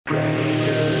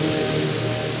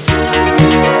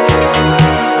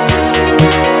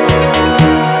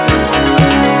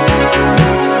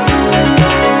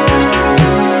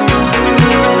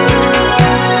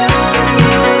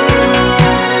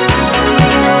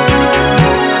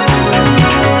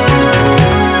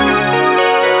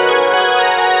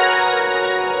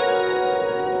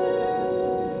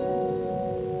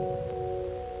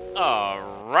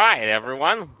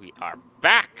everyone. We are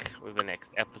back with the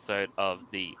next episode of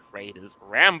the Raiders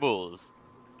Rambles.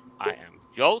 I am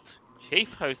Jolt,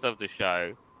 chief host of the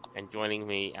show, and joining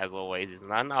me, as always, is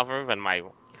none other than my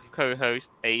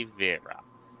co-host, Aeveirra.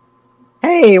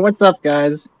 Hey, what's up,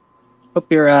 guys?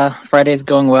 Hope your Friday's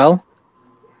going well.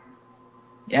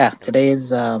 Yeah, today is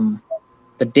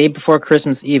the day before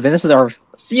Christmas Eve, and this is our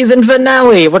season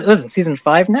finale. What is it? Season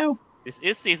 5 now? This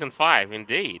is season 5,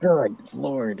 indeed. Good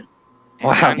lord! And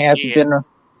Wow, yeah, it's here, been. All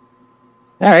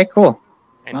right, cool.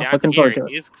 And well, down looking here forward to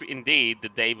it. is indeed the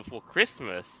day before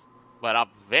Christmas, but up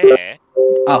there.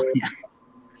 Oh, yeah,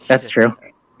 that's true.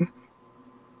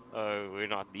 Oh,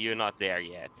 you're not there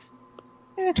yet.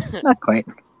 Not quite.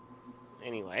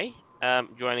 Anyway,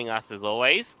 joining us as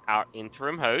always, our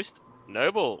interim host,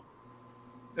 Noble.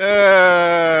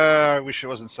 I wish it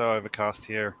wasn't so overcast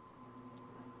here.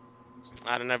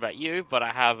 I don't know about you, but I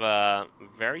have a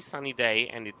very sunny day,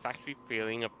 and it's actually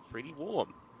feeling pretty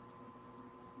warm.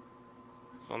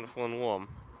 It's wonderful and warm,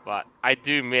 but I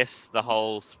do miss the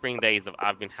whole spring days that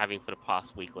I've been having for the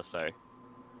past week or so.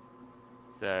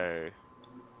 So,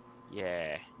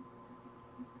 yeah.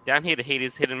 Down here, the heat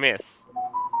is hit and miss.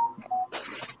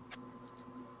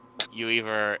 You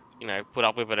either, put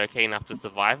up with it okay enough to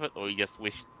survive it, or you just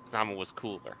wish summer was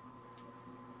cooler.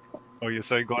 Oh, you're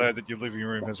so glad that your living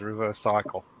room has a reverse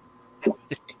cycle.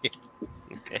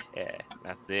 Yeah,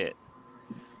 that's it.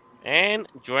 And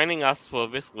joining us for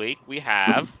this week, we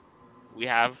have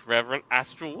Reverend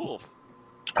Astral Wolf.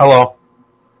 Hello.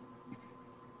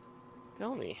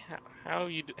 Tell me, how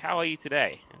are you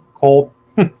today? Cold.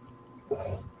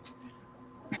 Cool.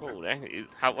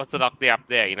 What's it up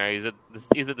there? Is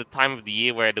it the time of the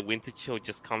year where the winter chill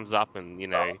just comes up and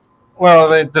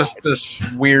Well, just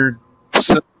this weird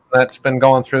system that's been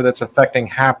going through that's affecting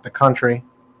half the country.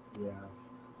 Yeah.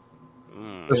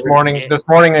 This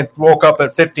morning it woke up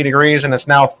at 50 degrees and it's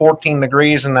now 14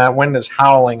 degrees and that wind is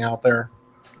howling out there.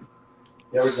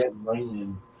 Yeah, we're getting rain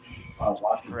in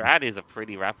Washington. That is a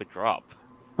pretty rapid drop.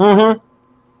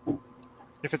 Mm-hmm.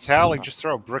 If it's howling, just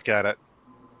throw a brick at it.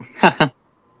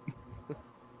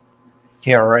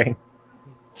 Yeah, right.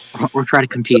 Or try to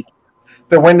compete.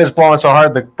 The wind is blowing so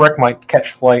hard the brick might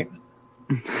catch flight.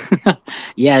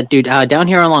 Yeah, dude. Down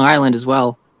here on Long Island as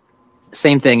well.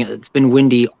 Same thing. It's been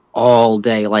windy all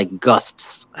day, like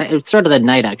gusts. It started at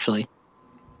night, actually.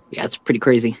 Yeah, it's pretty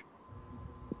crazy.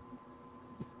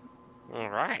 All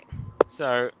right.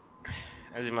 So,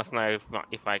 as you must know,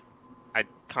 if I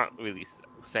can't really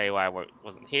say why I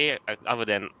wasn't here, other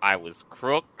than I was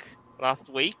crook last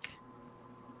week.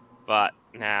 But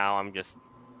now I'm just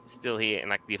still here,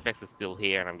 and the effects are still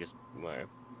here, and I'm just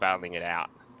battling it out,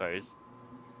 I suppose.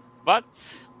 But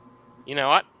you know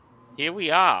what? Here we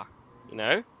are.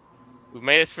 We've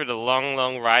made it through the long,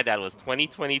 long ride that was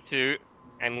 2022,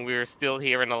 and we're still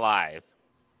here and alive.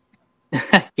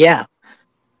 Yeah.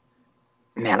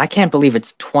 Man, I can't believe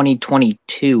it's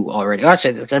 2022 already.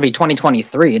 Actually, it's gonna be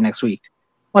 2023 next week.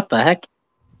 What the heck?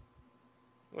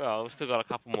 Well, we've still got a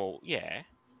couple more. Yeah.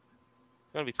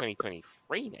 It's going to be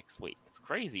 2023 next week. It's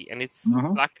crazy. And it's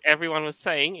like everyone was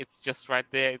saying, it's just right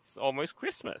there. It's almost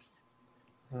Christmas.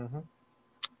 Mm-hmm.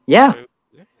 Yeah.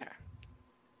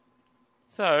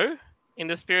 So, in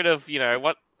the spirit of,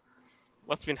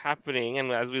 what's been happening,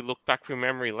 and as we look back through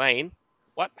memory lane,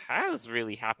 what has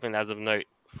really happened as of note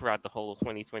throughout the whole of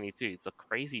 2022? It's a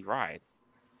crazy ride.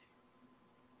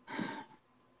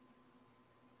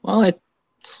 Well, it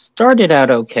started out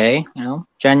okay,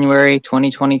 January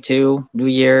 2022, New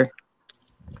Year.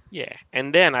 Yeah,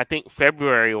 and then I think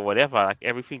February or whatever,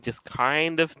 everything just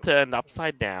kind of turned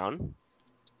upside down.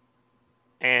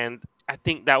 And I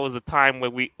think that was a time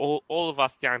where we all of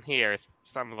us down here,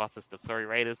 some of us as the Furry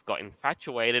Raiders, got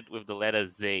infatuated with the letter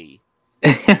Z.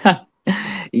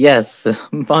 Yes,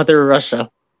 Mother Russia.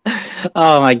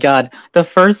 Oh my God, the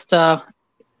first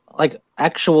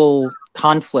actual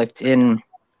conflict in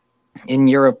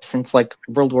Europe since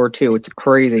World War II. It's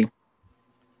crazy.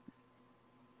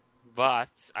 But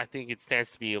I think it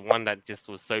stands to be one that just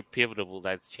was so pivotal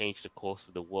that it's changed the course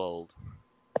of the world.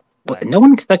 But no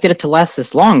one expected it to last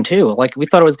this long, too. We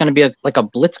thought it was going to be a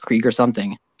blitzkrieg or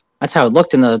something. That's how it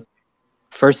looked in the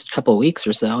first couple of weeks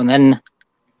or so, and then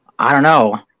I don't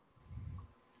know.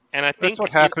 And I think that's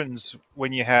what happens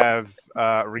when you have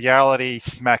reality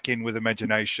smack in with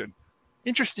imagination.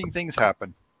 Interesting things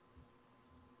happen.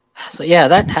 So yeah,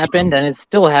 that happened, and it's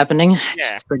still happening.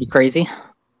 Yeah. It's pretty crazy.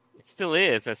 It still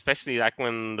is, especially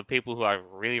when the people who are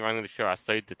really running the show are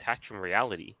so detached from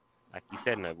reality, like you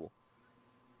said, Noble.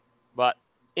 But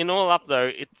in all up, though,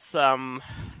 it's I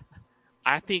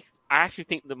actually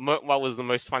think what was the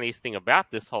most funniest thing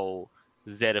about this whole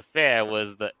Z affair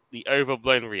was the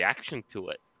overblown reaction to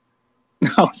it.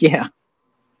 Oh yeah.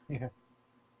 I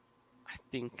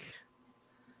think,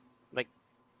 like,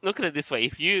 look at it this way: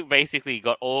 if you basically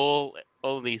got all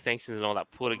these sanctions and all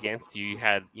that put against you, you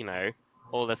had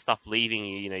all that stuff leaving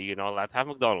you. You're not allowed to have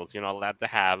McDonald's. You're not allowed to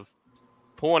have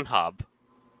Pornhub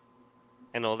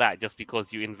and all that just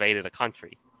because you invaded a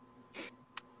country.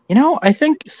 I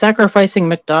think sacrificing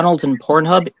McDonald's and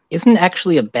Pornhub isn't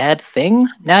actually a bad thing.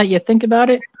 Now that you think about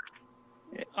it.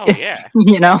 Oh yeah.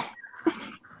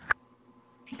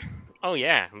 Oh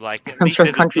yeah, like at I'm least sure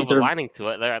there's a countries silver are- lining to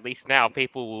it. At least now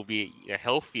people will be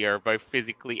healthier, both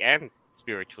physically and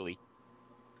spiritually.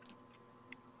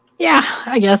 Yeah,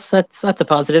 I guess that's a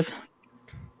positive.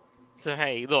 So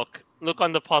hey, look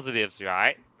on the positives,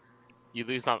 right? You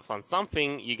lose on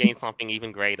something, you gain something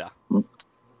even greater.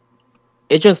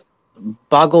 It just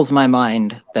boggles my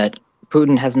mind that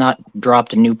Putin has not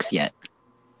dropped nukes yet.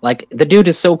 Like, the dude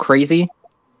is so crazy.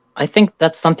 I think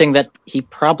that's something that he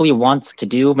probably wants to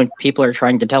do when people are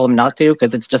trying to tell him not to,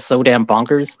 because it's just so damn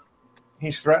bonkers.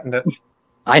 He's threatened it.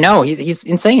 I know, he's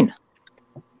insane.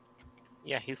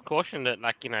 Yeah, he's cautioned that,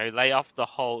 lay off the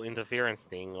whole interference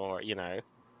thing, or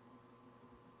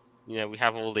we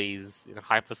have all these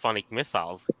hypersonic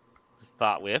missiles to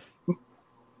start with,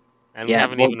 and we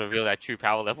haven't even revealed our true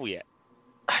power level yet.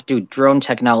 Dude, drone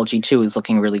technology too is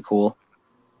looking really cool,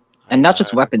 and not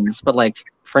just weapons, but like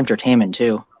for entertainment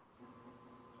too.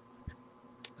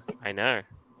 I know,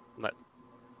 but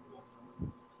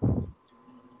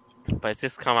it's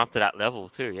just come up to that level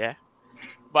too, yeah.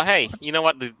 But hey, you know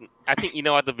what? I think you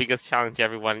know what the biggest challenge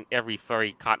every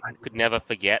furry could never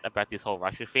forget about this whole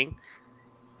Russia thing: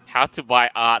 how to buy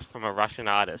art from a Russian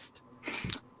artist.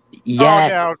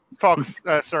 Yes. Oh, now, Fox.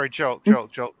 Sorry, Jolt.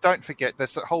 Don't forget,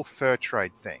 there's that whole fur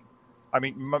trade thing. I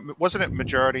mean, wasn't it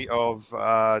majority of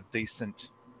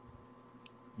decent,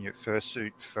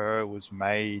 fursuit fur was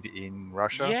made in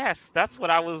Russia? Yes, that's what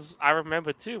I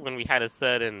remember too when we had a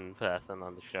certain person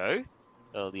on the show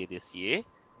earlier this year.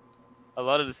 A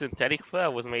lot of the synthetic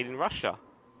fur was made in Russia.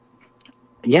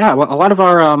 Yeah, well, a lot of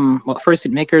our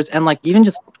fursuit makers and like even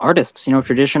just artists,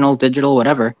 traditional, digital,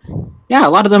 whatever. Yeah, a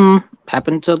lot of them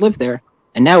happen to live there,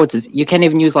 and now you can't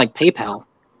even use like PayPal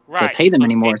to pay them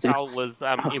anymore. PayPal was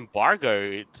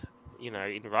embargoed,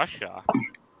 in Russia.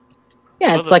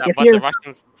 Yeah, it's like but the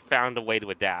Russians found a way to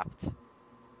adapt.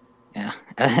 Yeah,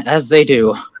 as they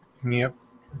do. Yep.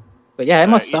 But yeah, it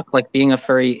must suck like being a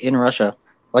furry in Russia.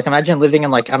 Like imagine living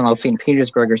in like I don't know St.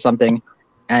 Petersburg or something,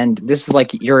 and this is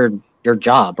like your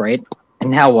job, right? And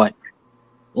now what?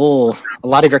 Oh, a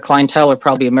lot of your clientele are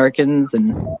probably Americans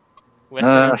and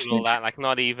Westerners and all that. Like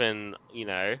not even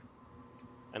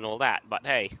and all that. But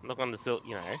hey, look on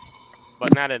the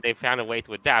But now that they've found a way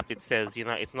to adapt, it says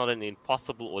it's not an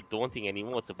impossible or daunting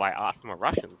anymore to buy art from the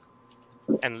Russians.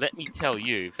 And let me tell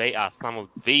you, they are some of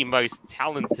the most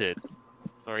talented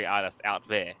furry artists out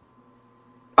there.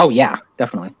 Oh yeah,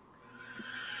 definitely.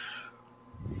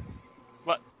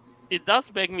 But it does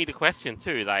beg me to question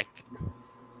too. Like,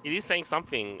 it is saying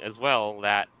something as well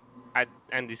that,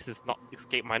 and this has not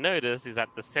escaped my notice, is that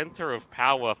the center of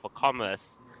power for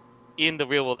commerce in the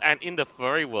real world and in the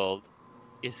furry world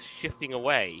is shifting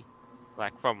away,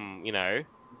 like from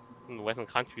from the Western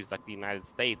countries like the United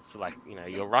States to like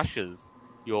your Russias,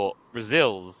 your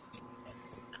Brazils,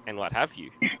 and what have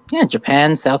you. Yeah,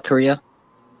 Japan, South Korea.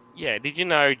 Yeah, did you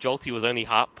know Jolty was only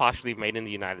partially made in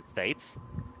the United States?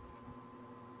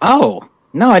 Oh,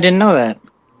 no, I didn't know that.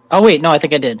 Oh, wait, no, I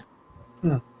think I did.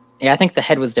 Hmm. Yeah, I think the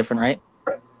head was different, right?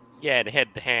 Yeah, the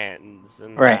hands,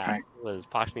 and right. was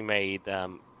partially made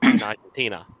in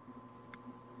Argentina.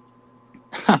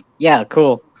 Yeah,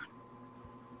 cool.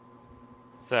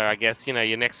 So I guess,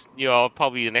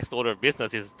 probably the next order of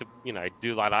business is to,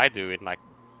 do like I do and like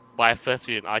buy a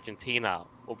fursuit in Argentina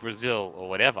or Brazil or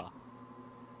whatever.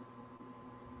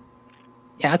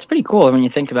 Yeah, it's pretty cool when you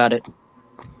think about it.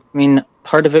 I mean,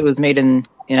 part of it was made in the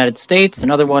United States,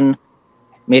 another one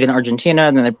made in Argentina,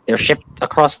 and then they're shipped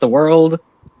across the world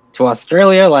to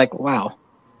Australia. Like, wow.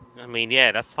 I mean,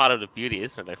 yeah, that's part of the beauty,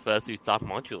 isn't it? The fursuits are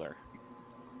modular.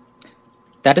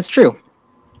 That is true.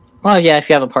 Well, yeah, if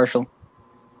you have a partial.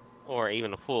 Or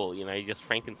even a full, you just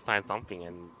Frankenstein something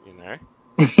and,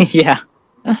 Yeah.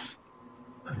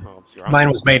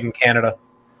 Mine was made in Canada.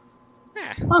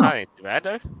 Yeah, that ain't too bad,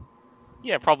 though.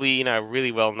 Yeah, probably,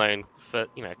 really well-known,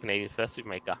 Canadian fursuit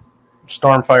maker.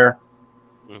 Stormfire.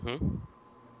 Mm-hmm.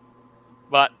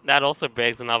 But that also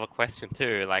begs another question,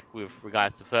 too, like, with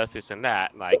regards to fursuits and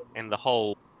that, like, and the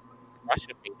whole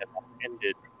Russia thing has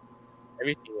ended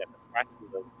everything that the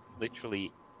prices of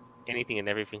literally anything and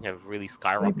everything have really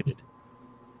skyrocketed.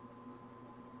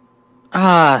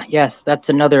 Ah, yes, that's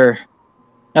another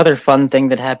fun thing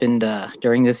that happened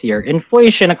during this year.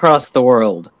 Inflation across the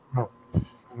world.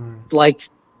 Like,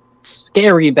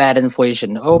 scary bad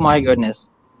inflation. Oh my goodness.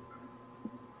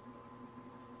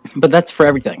 But that's for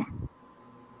everything.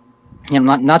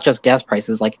 Not just gas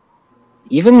prices, like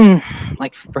even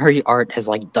like furry art has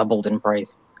like doubled in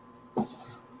price.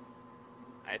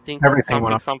 I think Everything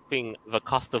went up. something the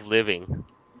cost of living.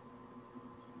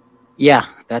 Yeah,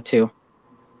 that too.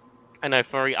 I know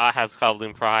furry art has doubled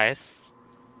in price.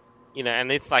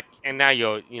 And it's like, and now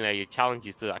your challenge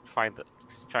is to like trying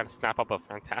to snap up a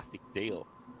fantastic deal.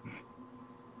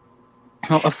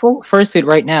 Well, a full fursuit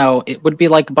right now, it would be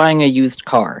like buying a used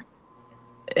car.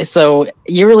 So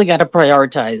you really got to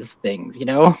prioritize things,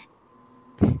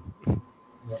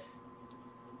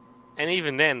 And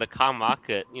even then, the car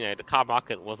market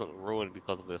wasn't ruined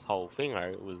because of this whole thing.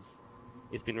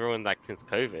 It's been ruined like since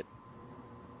COVID.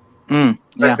 Yeah,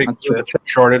 Because that's of true. the chip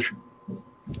shortage.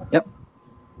 Yep.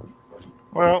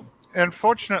 Well,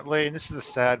 unfortunately, and this is the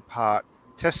sad part,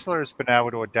 Tesla has been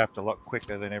able to adapt a lot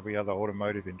quicker than every other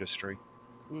automotive industry.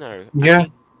 No. Yeah.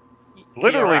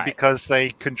 Literally right. because they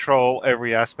control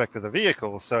every aspect of the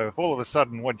vehicle. So if all of a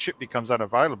sudden one chip becomes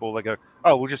unavailable, they go,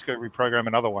 oh, we'll just go reprogram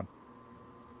another one.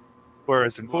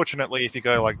 Whereas, unfortunately, if you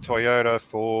go like Toyota,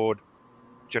 Ford,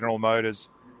 General Motors,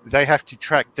 they have to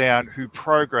track down who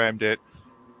programmed it,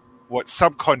 what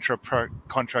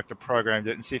subcontractor programmed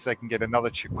it, and see if they can get another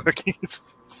chip working. It's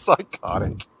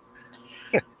psychotic.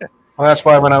 Well, that's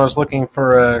why when I was looking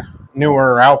for a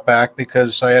newer Outback,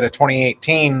 because I had a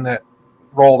 2018 that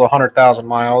rolled 100,000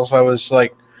 miles, I was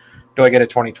like, do I get a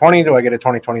 2020? Do I get a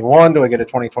 2021? Do I get a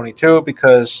 2022?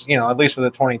 Because, at least with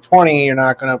a 2020, you're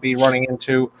not going to be running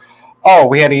into,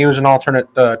 we had to use an alternate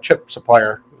chip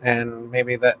supplier, and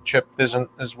maybe that chip isn't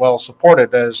as well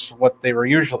supported as what they were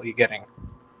usually getting.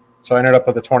 So I ended up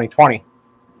with a 2020.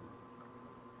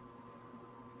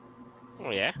 Oh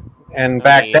yeah. And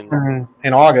back then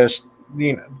in August,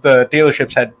 the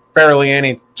dealerships had barely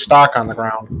any stock on the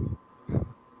ground.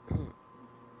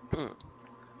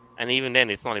 And even then,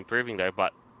 it's not improving though.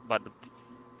 But the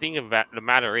thing about the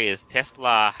matter is,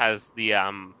 Tesla has the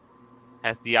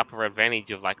upper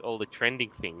advantage of like all the trending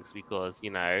things because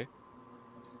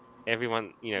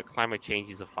everyone climate change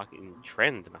is a fucking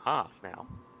trend and a half now.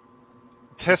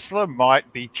 Tesla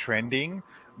might be trending,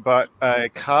 but a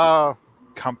car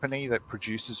company that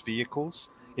produces vehicles,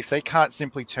 if they can't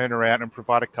simply turn around and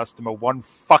provide a customer one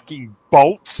fucking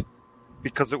bolt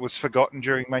because it was forgotten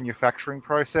during manufacturing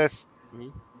process,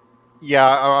 yeah,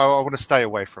 I want to stay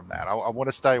away from that. I want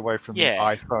to stay away from the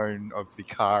iPhone of the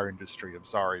car industry. I'm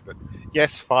sorry, but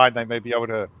yes, fine, they may be able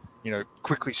to,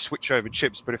 quickly switch over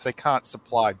chips, but if they can't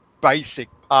supply basic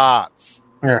parts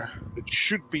that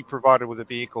should be provided with a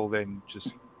vehicle, then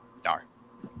just no.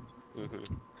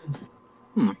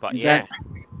 But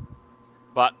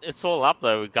but it's all up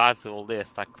though, regards to all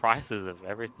this, like prices of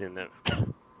everything that,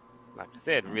 like I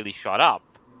said, really shot up.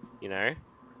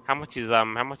 How much is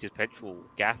petrol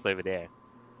gas over there?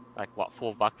 Like what,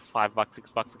 $4, $5,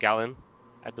 $6 a gallon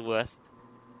at the worst?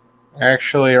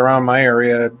 Actually, around my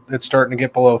area, it's starting to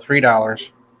get below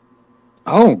 $3.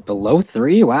 Oh, below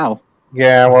 3? Wow.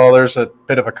 Yeah, well, there's a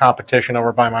bit of a competition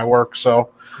over by my work, so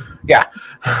yeah,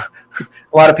 a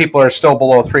lot of people are still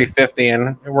below $3.50,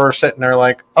 and we're sitting there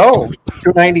like,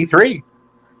 $2.93.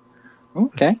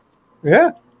 Okay.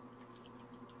 Yeah.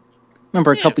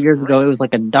 Remember a couple years ago, it was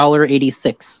like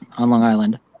 $1.86 on Long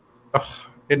Island. Ugh,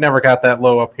 it never got that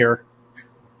low up here.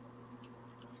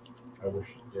 I wish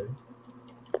it did.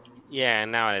 Yeah,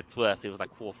 and now at its worst, it was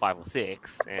like 4, 5, or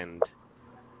 6, and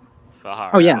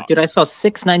oh yeah, dude, I saw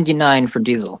 $6.99 for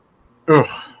diesel. Ugh.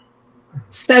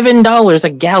 $7 a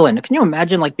gallon. Can you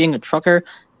imagine like being a trucker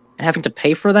and having to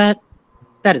pay for that?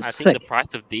 That is sick. I think the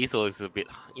price of diesel is a bit,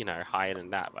 higher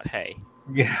than that, but hey.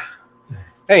 Yeah.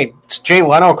 Hey, Jay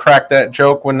Leno cracked that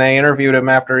joke when they interviewed him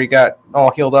after he got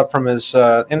all healed up from his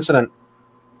incident.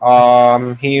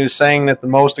 He was saying that the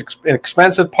most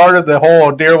expensive part of the whole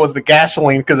ordeal was the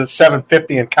gasoline because it's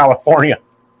 $7.50 in California.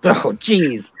 Oh,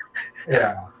 jeez.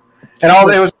 Yeah. And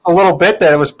it was a little bit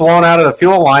that it was blown out of the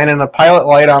fuel line, and the pilot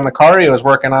light on the car he was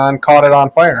working on caught it on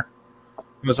fire.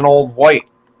 It was an old white.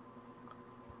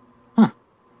 Huh.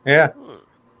 Yeah.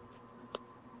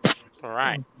 All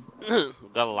right. Got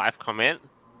a live comment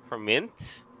from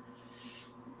Mint.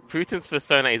 Putin's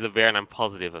persona is Aeveirra, and I'm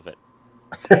positive of it.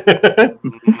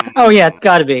 Oh yeah, it's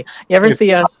got to be. You ever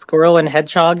see a squirrel and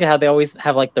hedgehog? How they always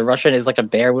have like the Russian is like a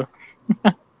bear.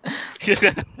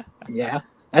 Yeah,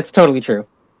 that's totally true.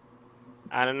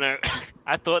 I don't know.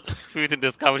 I thought Putin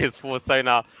discovered his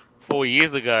persona 4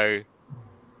 years ago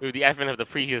with the advent of the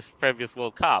previous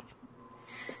World Cup.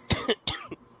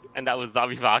 and that was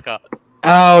Aeveirra.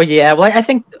 Oh yeah, well I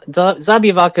think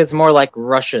Zabievaka is more like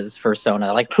Russia's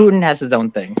persona. Like Putin has his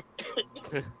own thing.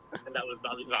 And that was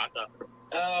Aeveirra.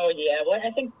 Oh yeah, well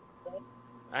I think.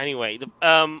 Anyway,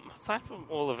 aside from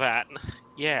all of that,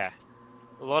 yeah,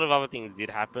 a lot of other things did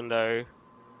happen though.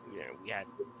 You know,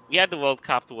 we had the World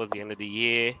Cup towards the end of the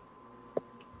year.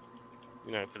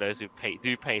 You know, for those who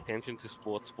do pay attention to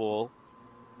sports ball,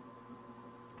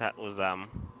 that was that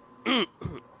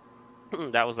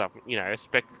was you know, a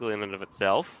spectacle in and of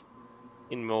itself,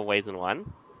 in more ways than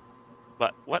one.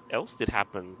 But what else did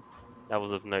happen that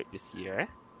was of note this year?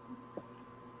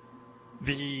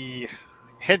 The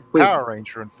head Power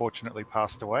Ranger unfortunately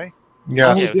passed away.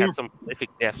 Yeah. Yeah, we had some prolific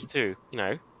deaths too. You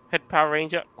know, head Power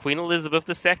Ranger, Queen Elizabeth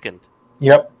II.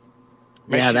 Yep.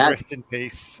 May Yeah, she that- rest in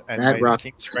peace, and that may rocked.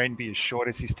 the king's reign be as short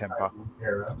as his temper.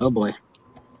 Oh boy.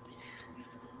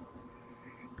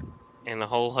 And a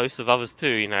whole host of others too.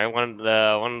 You know, one of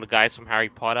the guys from Harry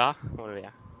Potter. What are they?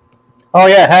 Oh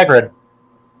yeah, Hagrid.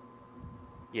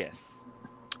 Yes.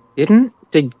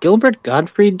 Did Gilbert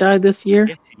Gottfried die this year?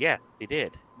 Yes, he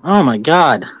did. Oh my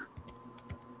god.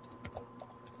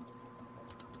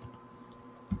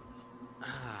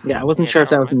 Yeah, I wasn't sure if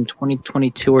that was in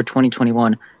 2022 or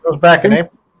 2021. It was back in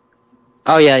April.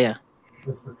 Oh yeah.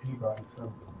 Mr. Peabody.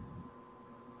 So.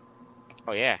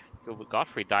 Oh yeah, Gilbert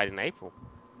Gottfried died in April.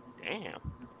 Damn.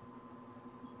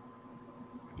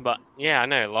 But yeah, I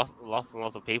know lots and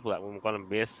lots of people that we're gonna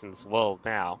miss in this world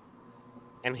now.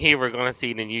 And here we're gonna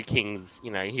see the new King's.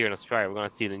 You know, here in Australia, we're gonna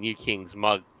see the new King's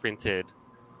mug printed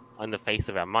on the face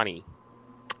of our money.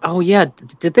 Oh yeah,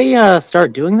 did they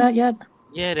start doing that yet?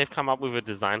 Yeah, they've come up with a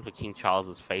design for King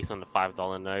Charles's face on the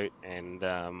 $5 note and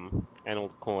all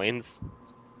the coins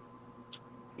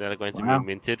that are going to Wow. be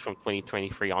minted from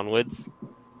 2023 onwards.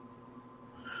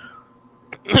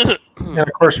 And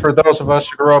of course, for those of us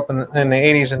who grew up in the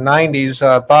 80s and 90s,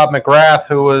 Bob McGrath,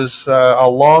 who was a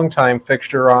longtime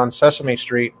fixture on Sesame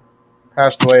Street,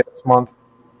 passed away this month.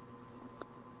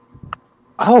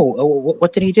 Oh,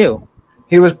 what did he do?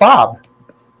 He was Bob.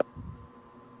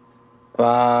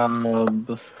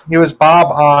 He was Bob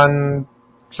on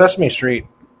Sesame Street.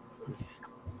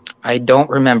 I don't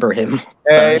remember him.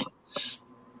 80s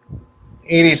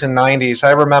and 90s. I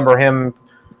remember him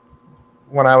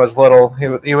when I was little.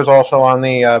 He was also on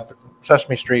the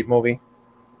Sesame Street movie.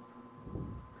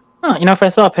 Oh, you know, if I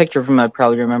saw a picture of him, I'd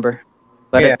probably remember.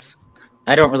 But Yeah.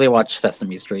 I don't really watch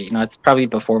Sesame Street. You know, it's probably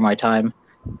before my time.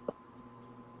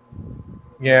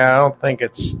 Yeah, I don't think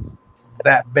it's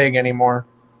that big anymore.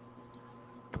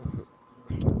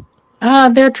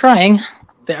 They're trying.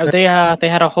 They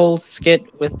had a whole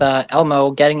skit with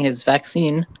Elmo getting his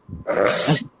vaccine.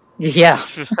 Yeah,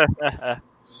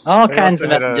 all They kinds of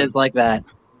also had messages like that.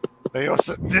 They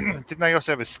also didn't they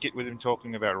also have a skit with him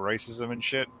talking about racism and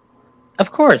shit?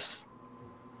 Of course.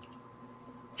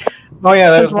 Oh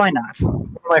yeah, that was Why not?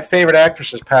 one of my favorite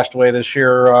actresses passed away this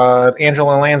year,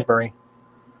 Angela Lansbury.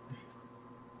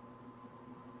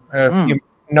 If you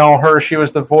know her, she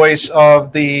was the voice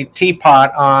of the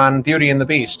teapot on Beauty and the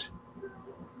Beast.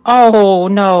 Oh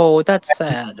no, that's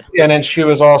sad. And then she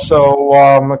was also,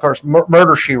 of course,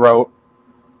 Murder, She Wrote.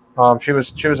 She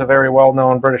was a very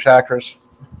well-known British actress.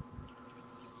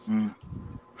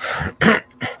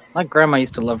 My grandma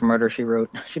used to love Murder, She Wrote.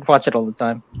 She'd watch it all the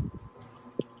time.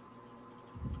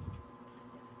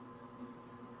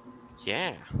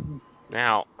 Yeah.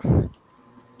 Now,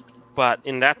 but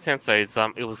in that sense, though,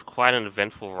 it was quite an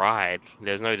eventful ride.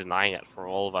 There's no denying it for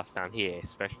all of us down here,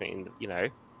 especially in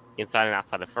inside and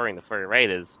outside of Furry and the Furry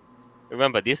Raiders.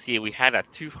 Remember, this year we had our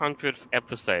 200th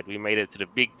episode. We made it to the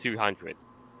big 200.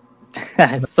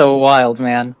 It's so wild,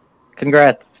 man.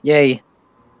 Congrats. Yay.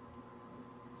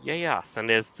 Yes, and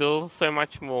there's still so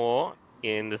much more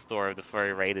in the story of the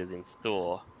Furry Raiders in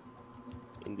store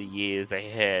in the years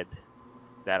ahead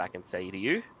that I can say to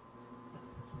you.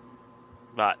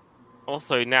 But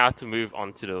also now to move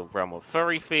on to the realm of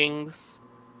furry things,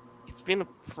 it's been a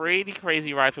pretty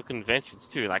crazy ride for conventions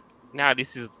too. Like now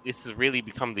this has really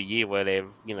become the year where they've,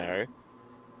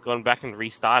 gone back and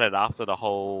restarted after the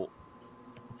whole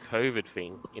COVID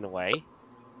thing in a way.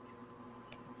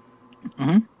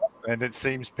 Mm-hmm. And it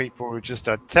seems people were just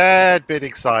a tad bit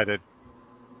excited.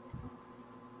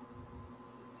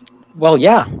 Well,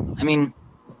 yeah. I mean,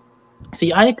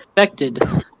 see, I expected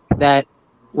that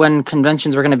when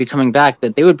conventions were going to be coming back,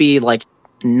 that they would be, like,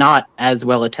 not as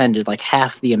well attended, like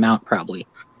half the amount probably.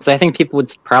 So I think people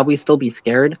would probably still be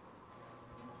scared.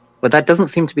 But that doesn't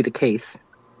seem to be the case.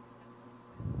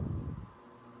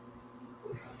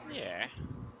 Yeah.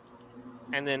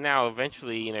 And then now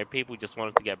eventually, people just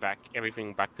wanted to get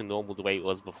everything back to normal the way it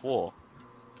was before.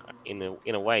 in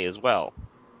a way as well.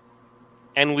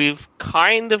 And we've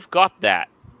kind of got that,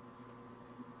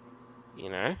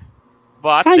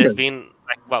 But Kind there's of. been,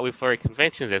 like what with furry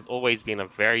conventions, there's always been a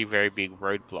very, very big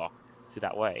roadblock to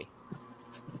that way.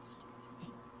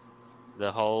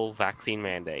 The whole vaccine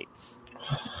mandates.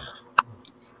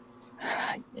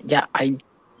 Yeah,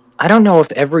 I don't know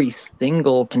if every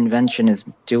single convention is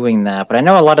doing that, but I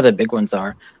know a lot of the big ones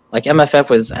are. Like MFF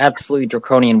was absolutely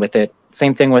draconian with it.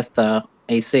 Same thing with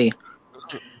AC.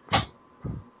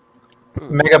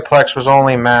 Megaplex was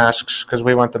only masks because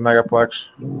we went to Megaplex.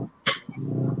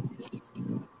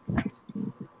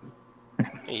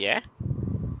 Yeah.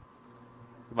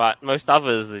 But most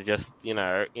others are just,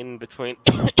 in between,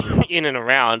 in and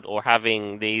around, or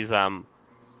having these,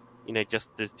 just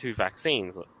there's 2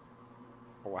 vaccines, or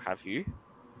what have you.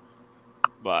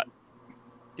 But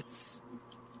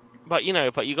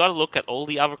you got to look at all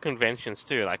the other conventions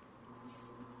too. Like,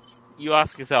 you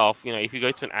ask yourself, if you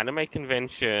go to an anime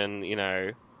convention,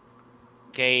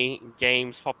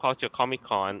 games, pop culture, Comic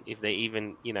Con, if they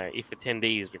even, if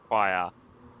attendees require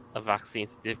a vaccine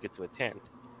certificate to attend.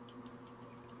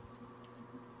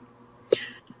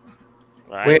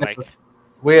 Right?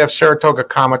 We have Saratoga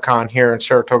Comic Con here in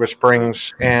Saratoga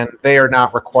Springs, and they are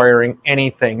not requiring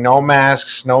anything. No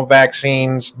masks, no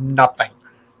vaccines, nothing.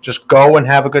 Just go and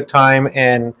have a good time.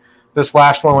 And this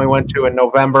last one we went to in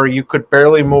November, you could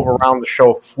barely move around the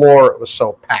show floor. It was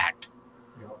so packed.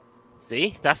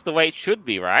 See, that's the way it should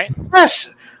be, right?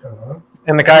 Yes.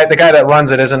 And the guy that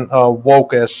runs it isn't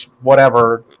woke as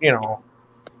whatever,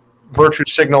 virtue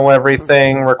signal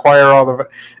everything, require all the,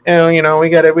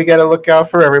 we gotta look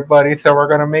out for everybody. So we're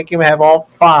gonna make you have all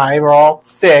 5 or all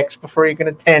 6 before you can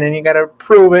attend, and you gotta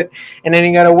prove it, and then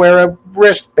you gotta wear a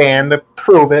wristband to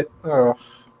prove it. Ugh.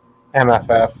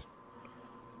 MFF.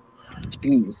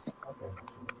 Jeez.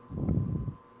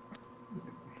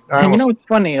 And you know what's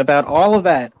funny about all of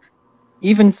that?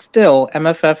 Even still,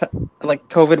 MFF, like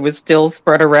COVID, was still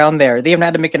spread around there. They even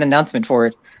had to make an announcement for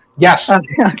it. Yes.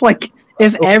 Like,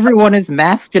 if everyone is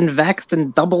masked and vaxxed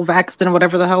and double vaxxed and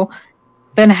whatever the hell,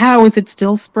 then how is it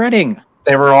still spreading?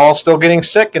 They were all still getting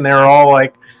sick, and they were all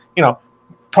like,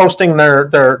 posting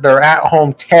their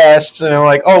at-home tests, and they're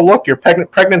like, oh, look, your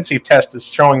pregnancy test is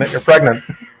showing that you're pregnant.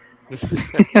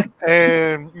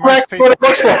 And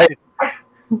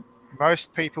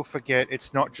most people forget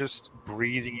it's not just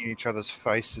breathing in each other's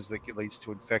faces that leads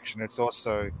to infection. It's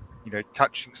also,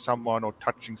 touching someone or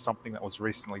touching something that was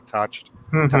recently touched,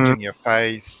 touching your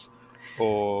face,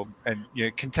 and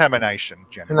contamination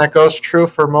generally. And that goes true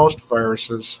for most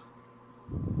viruses.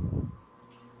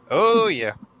 Oh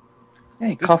yeah.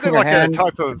 Hey, Isn't it like a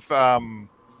type of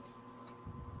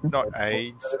not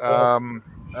AIDS?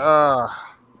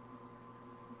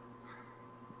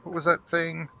 What was that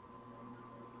thing?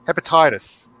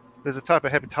 Hepatitis. There's a type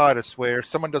of hepatitis where if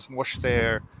someone doesn't wash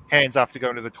their hands after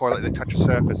going to the toilet, they touch a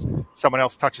surface, someone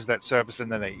else touches that surface,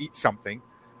 and then they eat something,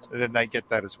 and then they get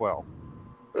that as well.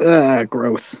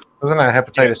 Gross. Wasn't that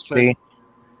hepatitis C?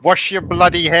 Wash your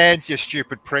bloody hands, you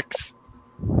stupid pricks.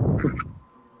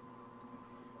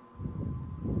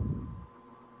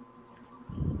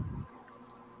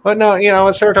 But no,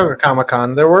 at Saratoga Comic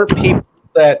Con, there were people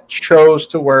that chose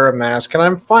to wear a mask, and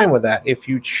I'm fine with that. If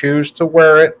you choose to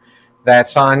wear it,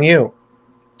 that's on you.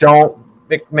 Don't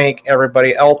make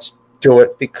everybody else do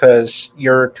it because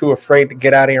you're too afraid to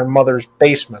get out of your mother's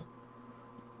basement.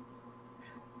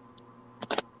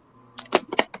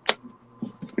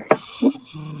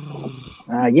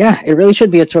 Yeah, it really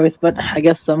should be a choice, but I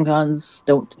guess some cons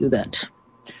don't do that.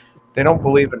 They don't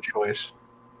believe in choice.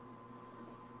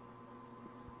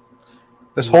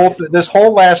 This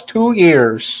whole last 2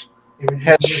 years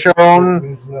has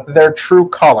shown their true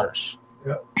colors,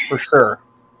 for sure.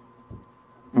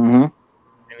 Mm-hmm.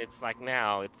 And it's like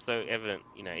now, it's so evident,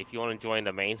 if you want to join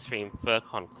the mainstream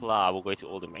FurCon club, or go to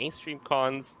all the mainstream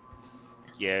cons,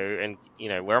 and,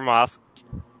 wear a mask,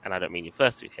 and I don't mean your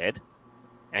fursuit head,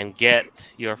 and get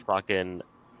your fucking,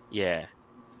 with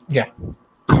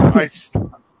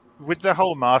the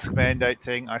whole mask mandate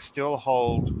thing, I still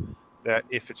hold that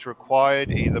if it's required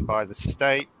either by the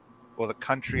state or the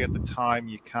country at the time,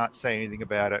 you can't say anything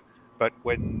about it. But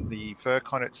when the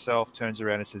FurCon itself turns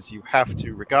around and says you have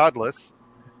to regardless,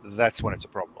 that's when it's a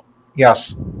problem.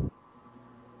 Yes.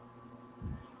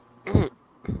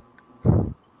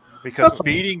 Because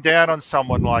beating down on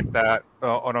someone like that,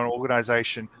 on an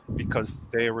organization, because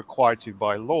they're required to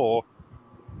by law,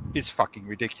 is fucking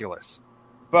ridiculous.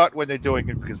 But when they're doing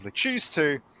it because they choose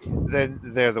to, then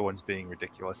they're the ones being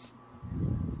ridiculous.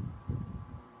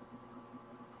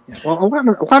 Well, a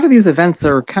lot of these events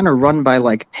are kind of run by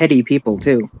like petty people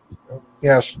too.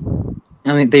 Yes.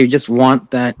 I mean, they just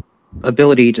want that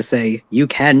ability to say, you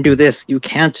can do this, you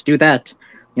can't do that.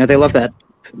 You know, they love that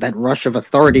rush of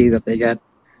authority that they get.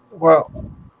 Well,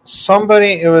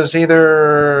 it was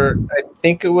either, I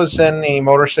think it was in the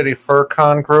Motor City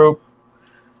FurCon group,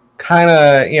 kind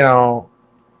of,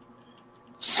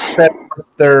 set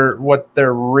what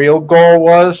their real goal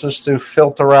was to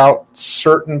filter out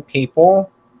certain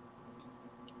people.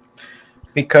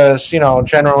 Because,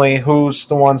 generally, who's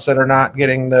the ones that are not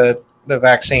getting the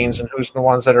vaccines and who's the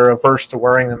ones that are averse to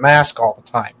wearing the mask all the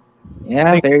time.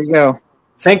 Yeah, there you go.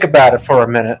 Think about it for a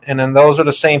minute. And then those are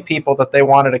the same people that they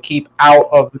wanted to keep out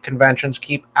of the conventions,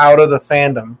 keep out of the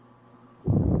fandom.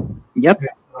 Yep.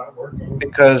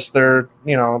 Because they're,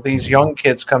 these young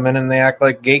kids come in and they act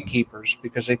like gatekeepers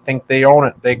because they think they own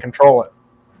it, they control it.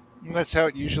 And that's how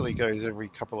it usually goes every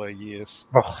couple of years.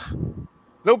 Ugh.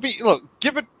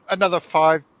 Give it another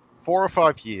 4 or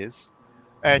 5 years,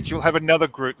 and you'll have another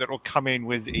group that will come in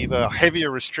with either heavier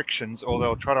restrictions or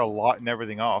they'll try to lighten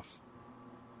everything off.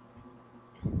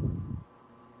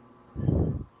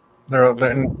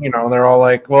 They're all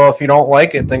like, well, if you don't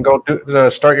like it, then go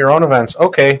start your own events.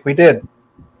 Okay, we did.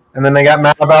 And then they got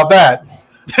mad about that.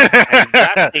 And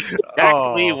that's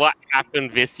exactly what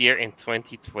happened this year in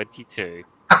 2022.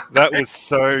 That was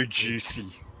so juicy.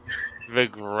 The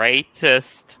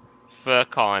greatest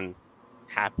FurCon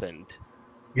happened.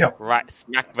 Yep. Right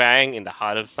smack bang in the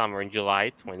heart of summer in July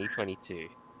 2022.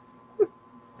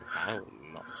 I will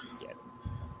not forget it.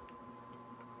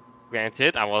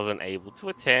 Granted, I wasn't able to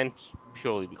attend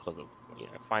purely because of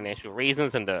financial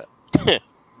reasons and the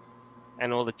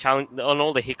and all the challenge and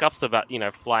all the hiccups about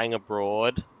flying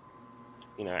abroad,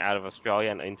 out of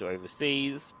Australia and into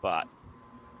overseas. But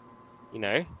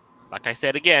like I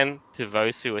said again, to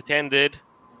those who attended,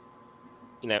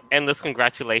 endless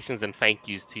congratulations and thank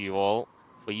yous to you all,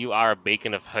 for you are a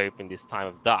beacon of hope in this time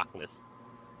of darkness.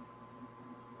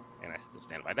 And I still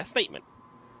stand by that statement.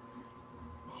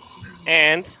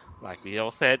 And, like we all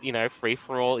said, Free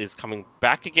For All is coming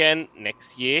back again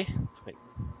next year.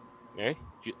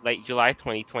 Late July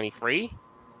 2023.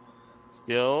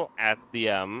 Still at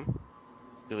the,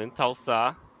 still in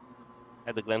Tulsa,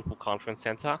 at the Glenpool Conference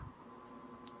Center.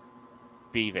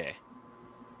 Be there.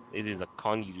 It is a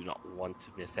con you do not want to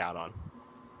miss out on.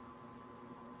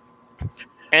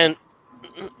 And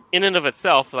in and of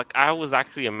itself, I was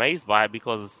actually amazed by it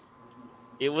because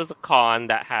it was a con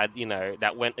that had,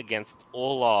 that went against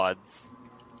all odds,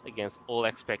 against all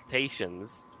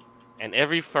expectations, and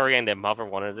every furry and their mother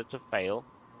wanted it to fail.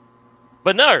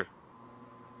 But no!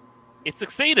 It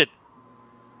succeeded!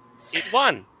 It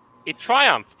won! It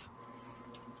triumphed!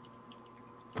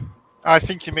 I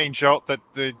think you mean, Jolt, that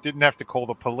they didn't have to call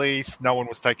the police. No one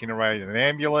was taken away in an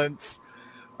ambulance.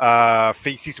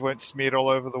 Feces weren't smeared all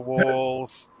over the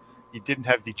walls. You didn't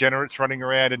have degenerates running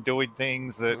around and doing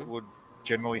things that would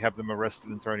generally have them arrested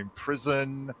and thrown in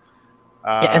prison.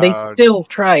 And they still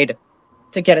tried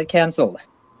to get it cancelled.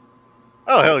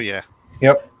 Oh, hell yeah.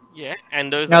 Yep. Yeah,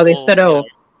 and those. Now they said,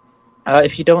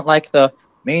 if you don't like the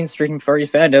mainstream furry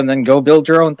fandom, then go build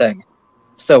your own thing.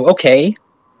 So, okay.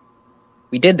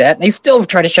 We did that, and they still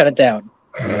try to shut it down.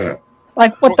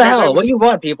 What the hell? What do you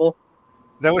want, people?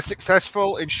 They were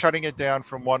successful in shutting it down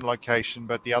from one location,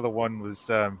 but the other one was,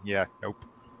 nope.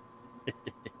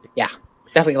 Yeah,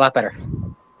 definitely a lot better.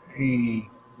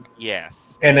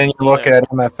 Yes. And then you look at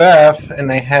MFF, and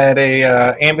they had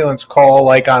a ambulance call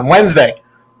on Wednesday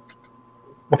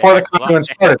before the con even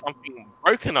started. Something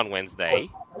broken on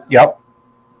Wednesday. Yep.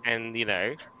 And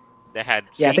they had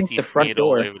I think the front smeared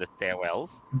door all over the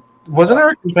stairwells. Wasn't there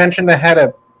a convention that had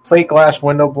a plate glass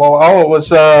window blow? Oh, it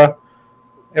was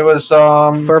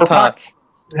Furpak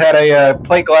had a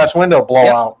plate glass window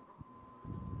blowout.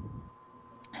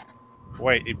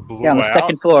 Wait, it blew out? Yeah, on the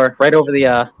second floor, right over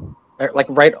the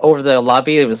right over the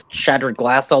lobby. It was shattered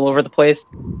glass all over the place.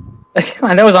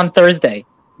 And that was on Thursday.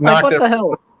 Knocked what the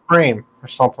hell? Frame or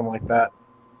something like that.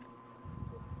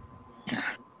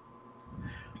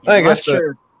 I guess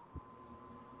sure.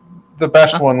 The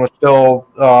best one was still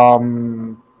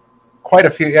quite a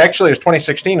few. Actually, it was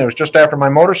 2016. It was just after my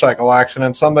motorcycle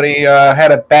accident. Somebody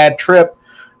had a bad trip.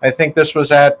 I think this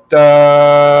was at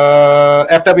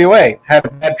FWA. Had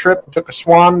a bad trip. Took a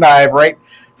swan dive right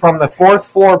from the 4th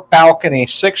floor balcony,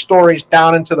 6 stories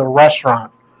down into the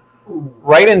restaurant,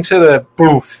 right into the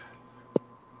booth.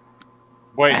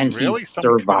 Wait, and really? He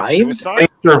survived? He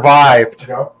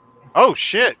survived. Oh,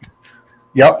 shit.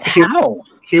 Yep. How?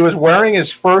 He was wearing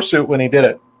his fursuit when he did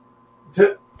it.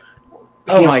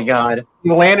 Oh my god.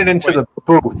 He landed into the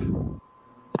booth.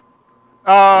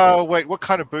 Wait, what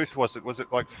kind of booth was it? Was it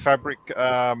like fabric?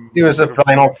 It was a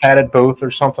vinyl padded booth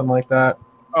or something like that.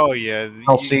 Oh yeah,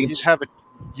 Health you'd seeds. have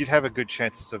a good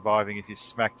chance of surviving if you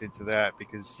smacked into that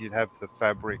because you'd have the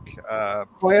fabric Well,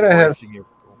 he had to bracing you.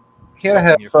 he had to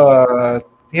stopping you from-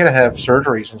 he had to have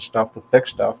surgeries and stuff to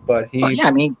fix stuff, but Oh, he yeah,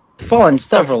 I mean, fallen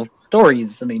several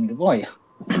stories. I mean, boy.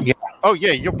 Oh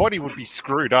yeah, your body would be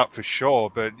screwed up for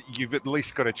sure, but you've at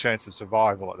least got a chance of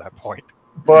survival at that point.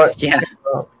 but Yeah.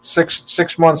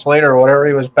 6 months later or whatever,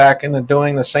 he was back into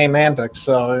doing the same antics.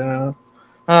 So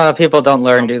People don't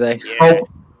learn, do they? Yeah,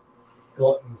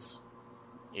 Gluttons.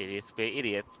 idiots be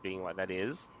idiots, being what that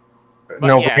is.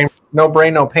 no yes. brain, no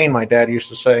brain, no pain. My dad used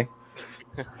to say.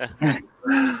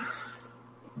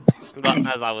 But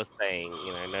as I was saying,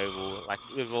 Noble, like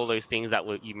with all those things that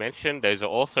you mentioned, those are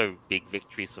also big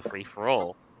victories for free for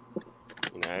all.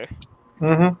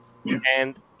 Mm-hmm.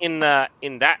 And in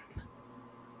that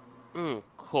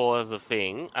cause of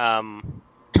thing,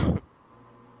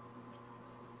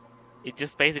 it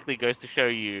just basically goes to show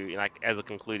you, like as a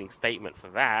concluding statement for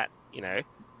that,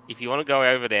 if you want to go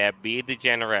over there, be a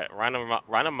degenerate, run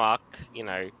amok,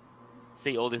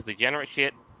 see all this degenerate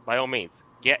shit, by all means,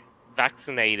 get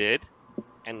vaccinated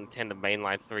and attend a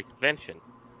mainline 3 convention.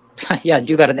 Yeah,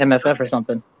 do that at MFF or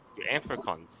something. Your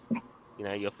Anthrocons,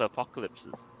 your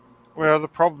Apocalypses. Well, the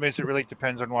problem is it really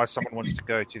depends on why someone wants to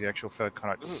go to the actual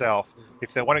FurCon itself.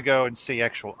 If they want to go and see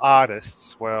actual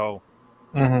artists, well,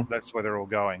 that's where they're all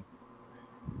going.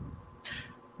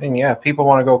 And yeah, people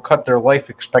want to go cut their life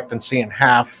expectancy in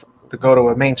half to go to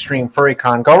a mainstream furry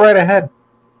con. Go right ahead.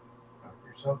 Knock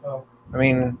yourself out. I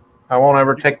mean, I won't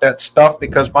ever take that stuff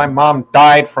because my mom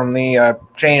died from the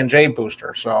J&J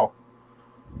booster. So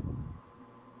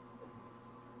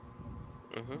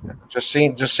just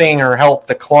seeing her health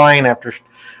decline after,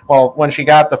 when she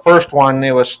got the first one,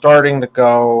 it was starting to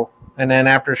go, and then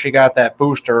after she got that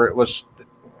booster, it was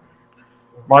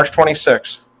March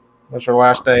 26th was her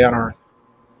last day on Earth.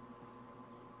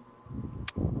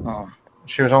 Oh.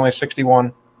 She was only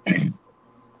 61. I'm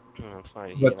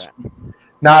sorry to hear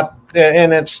that.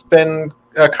 And it's been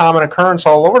a common occurrence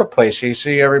all over the place. You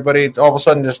see everybody all of a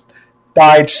sudden just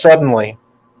died suddenly.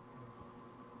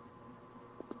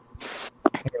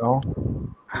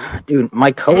 Dude,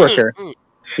 my coworker,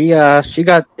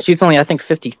 she's only, I think,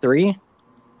 53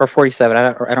 or 47.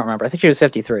 I don't remember. I think she was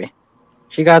 53.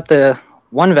 She got the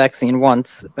one vaccine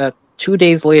once. About 2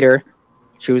 days later,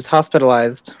 she was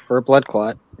hospitalized for a blood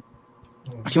clot.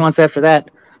 A few months after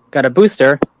that, got a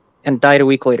booster and died a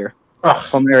week later.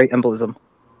 Pulmonary embolism.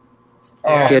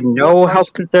 She had no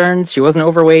health concerns. She wasn't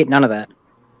overweight. None of that.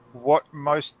 What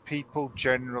most people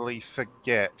generally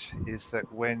forget is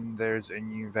that when there's a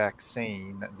new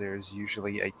vaccine, there's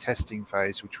usually a testing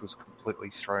phase which was completely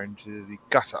thrown to the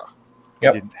gutter.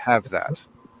 Yep. We didn't have that.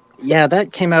 Yeah,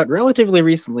 that came out relatively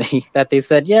recently, that they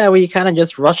said, yeah, we kind of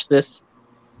just rushed this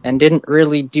and didn't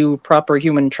really do proper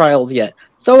human trials yet.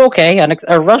 So, okay,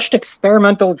 a rushed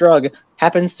experimental drug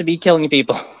happens to be killing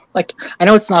people. Like, I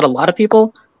know it's not a lot of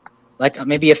people, like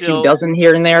maybe a few dozen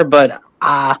here and there, but,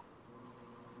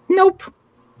 nope.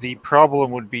 The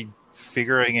problem would be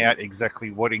figuring out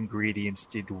exactly what ingredients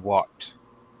did what.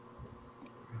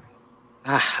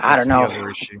 I don't know.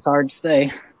 It's hard to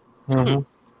say.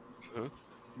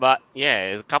 But yeah,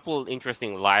 there's a couple of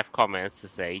interesting live comments to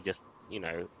say, just, in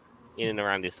and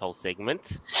around this whole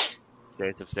segment.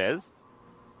 Joseph says,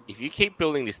 if you keep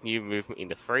building this new movement in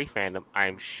the furry fandom, I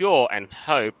am sure and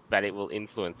hope that it will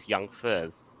influence young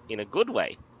furs in a good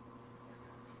way.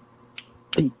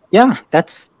 Yeah,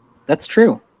 that's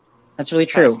true. That's really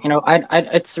true.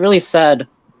 It's really sad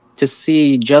to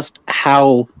see just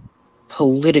how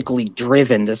politically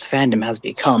driven this fandom has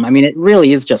become. I mean, it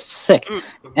really is just sick.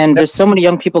 And there's so many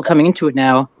young people coming into it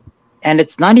now, and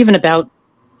it's not even about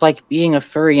like being a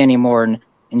furry anymore and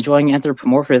enjoying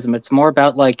anthropomorphism. It's more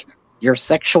about like your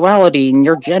sexuality and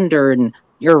your gender and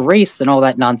your race and all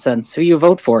that nonsense. Who you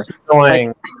vote for?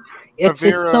 Like,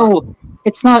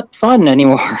 it's not fun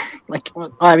anymore. Like,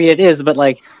 I mean, it is, but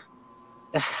like,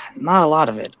 not a lot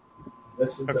of it.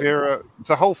 Aeveirra,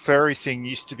 the whole furry thing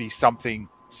used to be something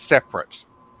separate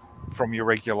from your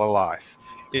regular life.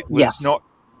 It was not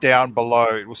down below.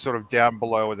 It was sort of down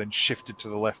below and then shifted to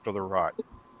the left or the right.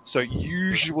 So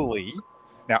usually,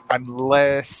 now,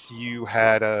 unless you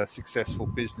had a successful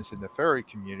business in the furry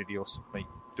community or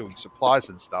doing supplies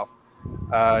and stuff,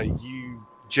 you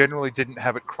generally didn't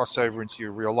have it cross over into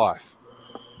your real life.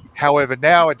 However,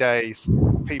 nowadays,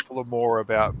 people are more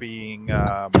about being... they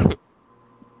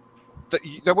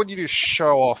want you to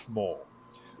show off more.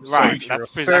 Right, so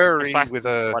if you're a furry with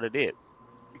what it is.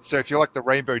 So if you're like the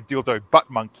rainbow dildo butt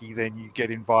monkey, then you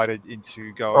get invited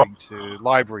into going to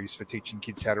libraries for teaching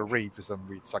kids how to read for some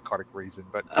weird psychotic reason.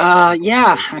 But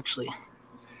actually,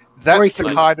 That's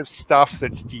the kind of stuff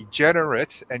that's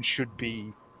degenerate and should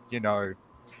be,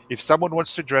 if someone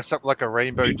wants to dress up like a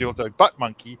rainbow dildo butt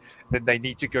monkey, then they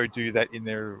need to go do that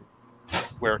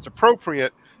where it's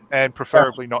appropriate, and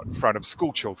preferably not in front of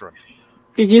school children.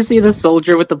 Did you see the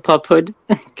soldier with the pup hood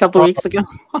a couple weeks ago?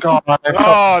 God,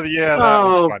 oh yeah, that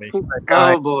was funny.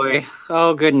 Oh boy.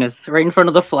 Oh goodness. Right in front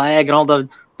of the flag and all the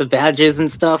badges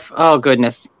and stuff. Oh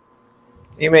goodness.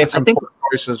 You made some poor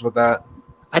choices with that.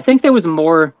 I think there was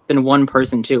more than one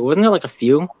person too. Wasn't there like a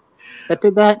few that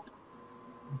did that?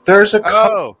 There's a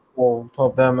couple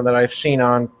of them that I've seen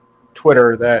on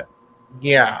Twitter that,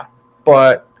 yeah,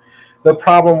 but the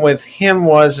problem with him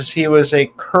was he was a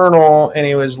colonel and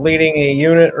he was leading a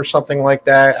unit or something like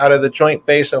that out of the joint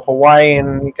base of Hawaii,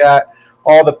 and he got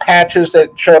all the patches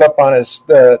that showed up on his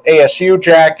ASU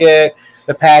jacket,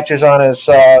 the patches on his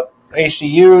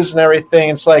ACUs and everything.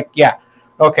 It's like, yeah,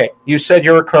 okay, you said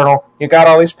you're a colonel, you got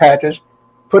all these patches,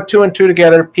 put 2 and 2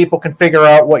 together, people can figure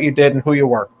out what you did and who you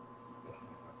were.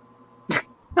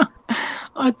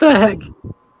 What the heck?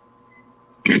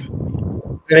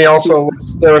 And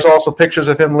there was also pictures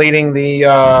of him leading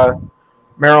the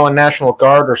Maryland National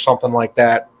Guard or something like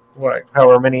that,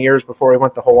 however many years before he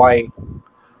went to Hawaii.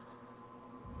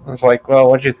 It's like, well,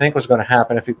 what did you think was going to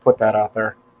happen if he put that out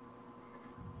there?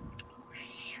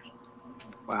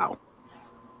 Wow.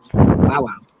 Wow.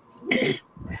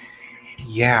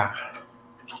 Yeah.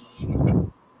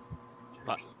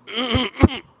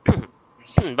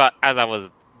 But as I was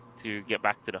to get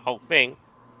back to the whole thing,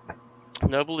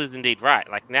 Noble is indeed right.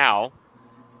 Like now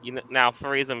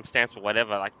furryism stands for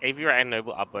whatever. Like Aeveirra and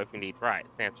Noble are both indeed right.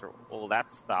 It stands for all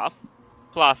that stuff,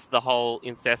 plus the whole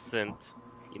incessant,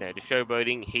 the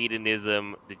showboating,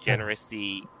 hedonism,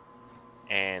 degeneracy,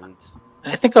 and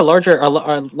I think a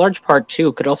large part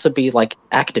too could also be like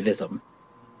activism.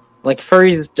 Like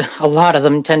furries, a lot of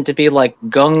them tend to be like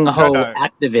gung ho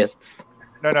activists.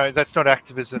 No, that's not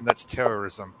activism. That's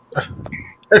terrorism.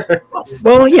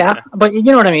 Well, yeah, but you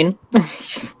know what I mean.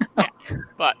 Yeah.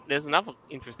 But there's another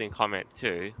interesting comment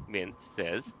too. Mint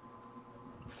says,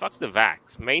 "Fuck the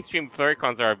vax. Mainstream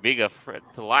furrycons are a bigger threat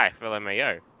to life."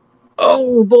 LMAO.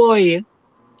 Oh boy.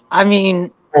 I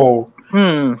mean. Oh.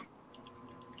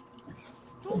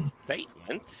 Still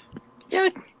statement. Yeah.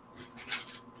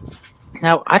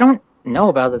 Now I don't know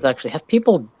about this actually. Have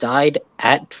people died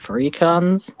at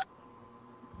furrycons?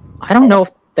 I don't know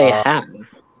if they have.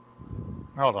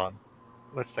 Hold on.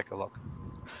 Let's take a look.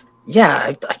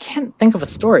 Yeah, I can't think of a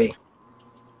story.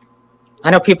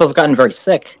 I know people have gotten very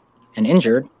sick and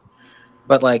injured,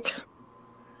 but I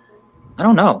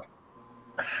don't know.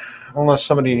 Unless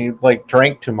somebody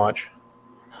drank too much.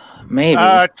 Maybe.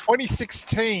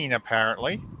 2016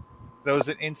 apparently. There was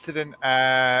an incident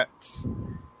at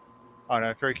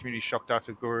furry community shocked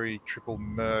after gory triple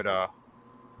murder.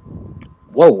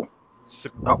 Whoa.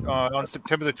 On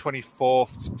September the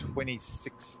 24th,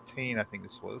 2016, I think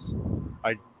this was.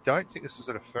 I don't think this was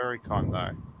at a furry con,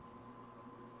 though.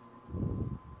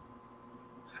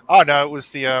 Oh, no, it was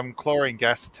the chlorine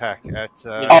gas attack at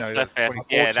 2014.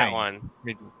 Yeah, that one.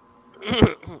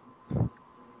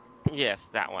 Yes,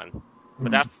 that one.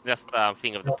 But that's just a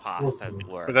thing of the past, as it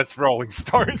were. But that's Rolling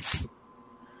Stones.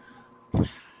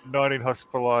 19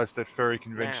 hospitalized at furry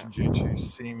convention due to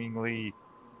seemingly...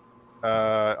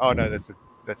 no, that's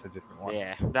a different one.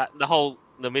 Yeah,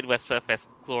 the Midwest Fur Fest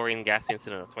chlorine gas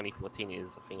incident of 2014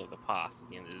 is a thing of the past at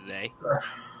the end of the day,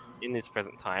 in this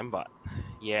present time. But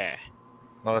yeah,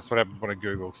 well, that's what happened when I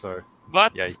Google. So,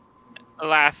 but yay.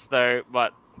 Alas, though,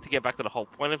 but to get back to the whole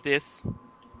point of this,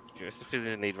 Joseph is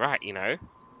indeed right.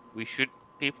 We should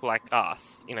people like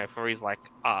us, furries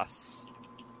like us,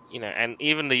 and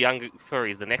even the younger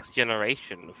furries, the next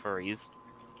generation of furries,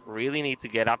 really need to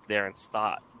get up there and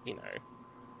start.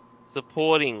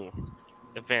 Supporting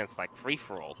events like Free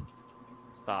For All.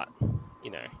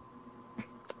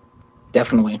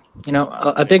 Definitely.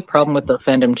 A big problem with the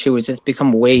fandom too is it's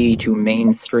become way too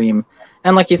mainstream.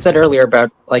 And like you said earlier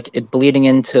about it bleeding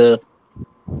into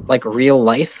real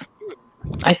life,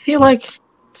 I feel like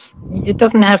it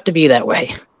doesn't have to be that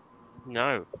way.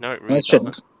 No, it really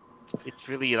shouldn't. doesn't. It's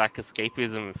really like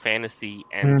escapism and fantasy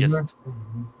and just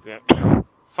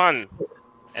fun.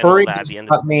 Furry does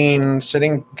not mean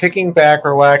kicking back,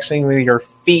 relaxing with your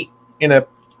feet in a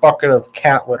bucket of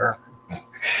cat litter.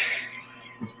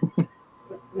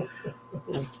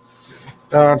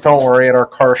 Don't worry, at our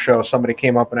car show, somebody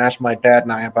came up and asked my dad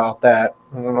and I about that.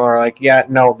 And we're like, yeah,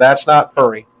 no, that's not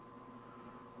furry.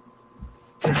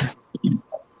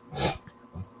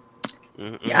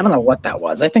 Yeah, I don't know what that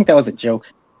was. I think that was a joke.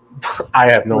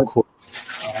 I have no clue.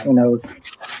 Who knows?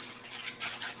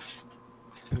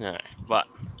 No, but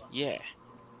yeah.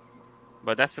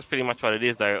 But that's just pretty much what it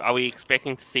is, though. Are we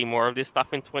expecting to see more of this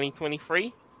stuff in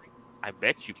 2023? I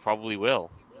bet you probably will.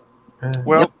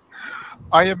 Well,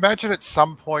 I imagine at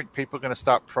some point people are going to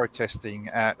start protesting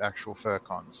at actual fur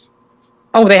cons.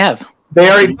 Oh, they have. They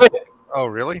already did it. Oh,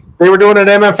 really? They were doing it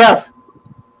at MFF.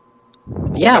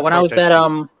 Yeah, when I was at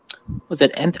was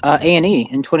it A&E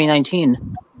in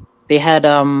 2019, they had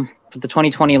for the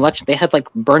 2020 election, they had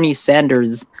like Bernie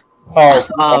Sanders.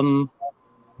 Oh,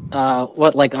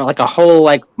 What like a whole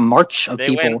like march of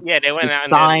people. They went with out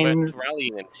signs. and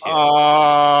rallying and shit.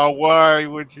 Why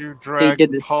would you drag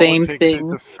did the same politics thing.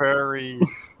 into furry?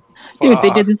 Dude, they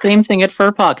did the same thing at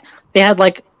FurPoc. They had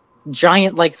like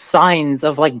giant like signs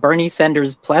of like Bernie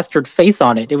Sanders plastered face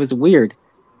on it. It was weird.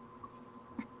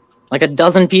 Like a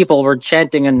dozen people were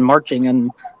chanting and marching and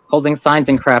holding signs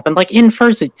and crap, and like in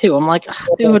fursuit too. I'm like,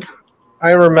 dude.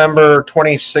 I remember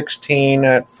 2016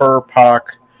 at FurPoc.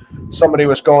 Somebody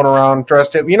was going around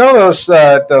dressed up. You know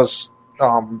those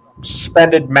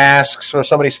suspended masks for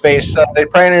somebody's face? They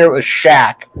printed it was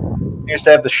Shaq. They used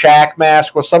to have the Shaq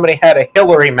mask. Well, somebody had a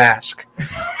Hillary mask.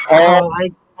 All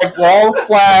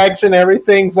flags and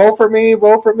everything. Vote for me.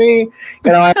 Vote for me.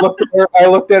 You know, I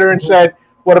looked at her and said,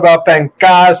 "What about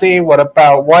Benghazi? What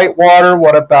about Whitewater?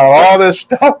 What about all this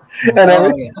stuff?" And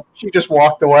everything. She just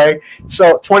walked away.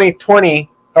 So 2020.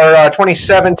 Or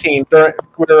 2017, we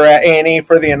were at A&E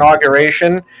for the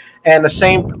inauguration, and the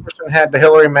same person had the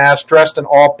Hillary mask dressed in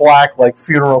all black, like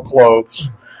funeral clothes.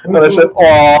 And I said,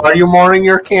 "Oh, are you mourning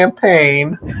your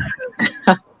campaign?"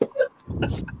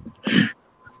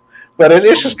 But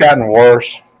it's just gotten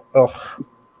worse. Ugh.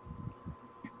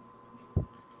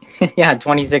 Yeah,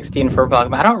 2016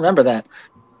 FurPoc. I don't remember that.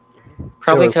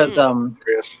 Probably because I don't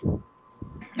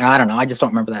know. I just don't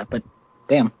remember that. But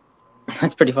damn,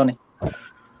 that's pretty funny.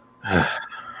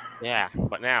 Yeah,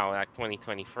 but now like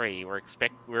 2023,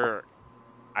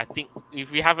 I think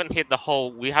if we haven't hit the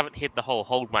whole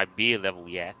hold my beer level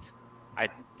yet. I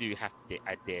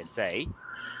dare say,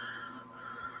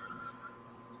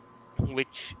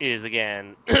 which is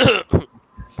again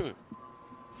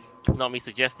not me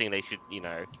suggesting they should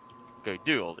go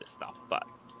do all this stuff, but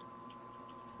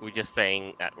we're just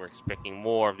saying that we're expecting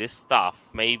more of this stuff,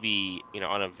 maybe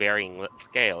on a varying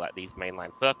scale at these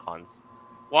mainline fur cons.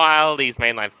 While these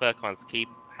mainline fur cons keep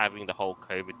having the whole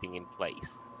COVID thing in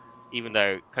place, even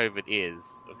though COVID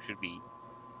is or should be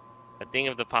a thing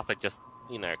of the past that just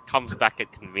comes back at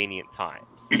convenient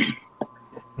times.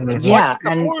 Yeah,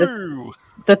 and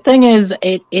the thing is,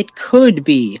 it could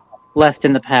be left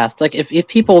in the past. Like if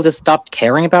people just stopped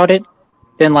caring about it,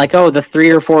 then like the 3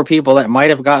 or 4 people that might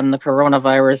have gotten the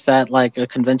coronavirus at like a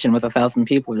convention with 1,000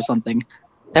 people or something,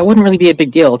 that wouldn't really be a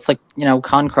big deal. It's like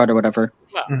con crud or whatever.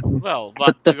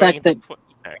 But the fact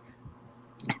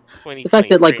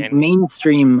that like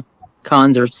mainstream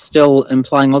cons are still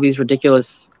implying all these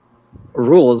ridiculous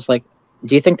rules, like,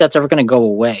 do you think that's ever going to go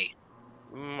away?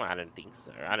 I don't think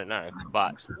so. I don't know,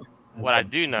 but what I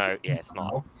do know, it's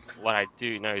not. What I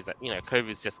do know is that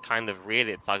COVID's just kind of reared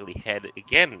its ugly head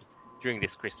again during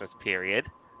this Christmas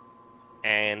period,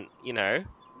 and and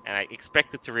I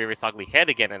expect it to rear its ugly head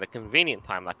again at a convenient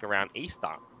time, like around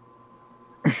Easter.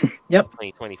 Yep.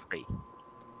 2023.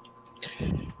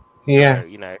 Yeah.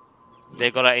 So, they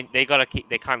gotta keep.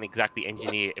 They can't exactly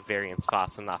engineer variants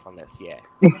fast enough on this. Yeah.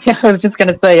 Yeah, I was just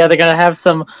gonna say, they're gonna have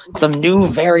some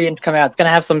new variant come out. It's gonna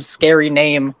have some scary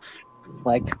name,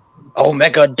 like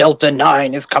Omega Delta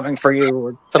 9 is coming for you,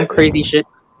 or some crazy shit.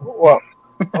 Well,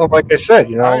 like I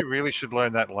said, I really should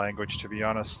learn that language, to be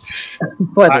honest.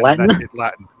 What, Latin?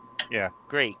 Latin. Yeah.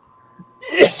 Great.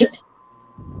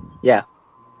 Yeah.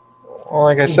 Well,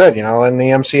 like I said, in the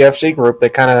MCFC group, they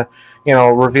kind of,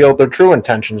 revealed their true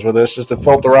intentions with this is to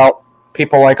filter out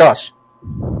people like us.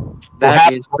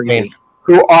 That is crazy.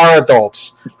 Who are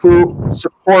adults, who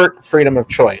support freedom of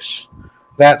choice,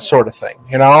 that sort of thing,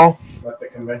 Let the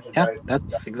convention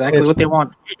that's exactly what they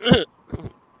want.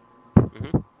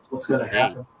 What's going to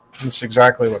happen? That's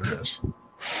exactly what it is.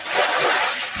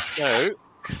 So,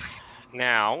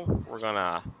 now we're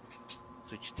gonna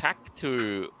switch tack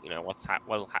to what's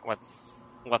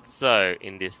so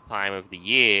in this time of the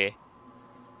year,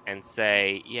 and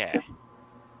say,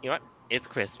 it's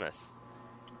Christmas,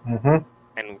 and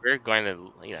we're going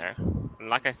to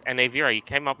like I said, and Aeveirra, you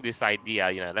came up with this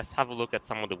idea. Let's have a look at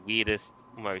some of the weirdest,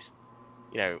 most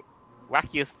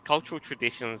wackiest cultural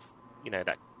traditions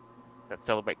that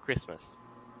celebrate Christmas.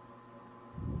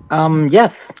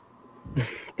 Yes.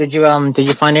 Did you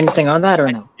find anything on that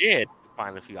or no? I did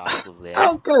find a few articles there.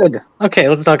 Oh, good. Okay,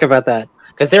 let's talk about that,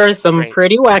 because there are some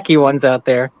pretty wacky ones out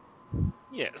there.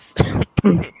 Yes.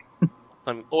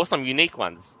 some unique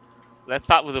ones. let's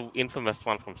start with the infamous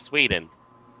one from Sweden,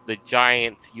 the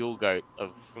giant Yule goat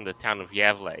from the town of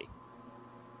Gävle.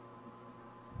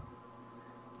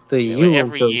 The Yeah, Yule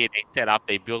every goat. year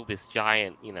they build this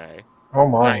giant, Oh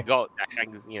my! giant goat that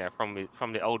hangs,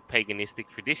 from the old paganistic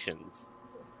traditions.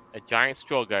 A giant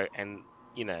straw goat, and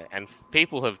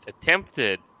people have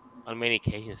attempted on many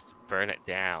occasions to burn it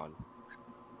down.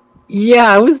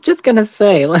 Yeah, I was just gonna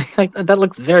say, like that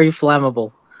looks very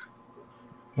flammable.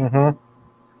 Mm-hmm.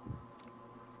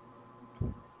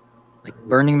 Like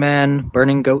Burning Man,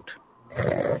 Burning Goat.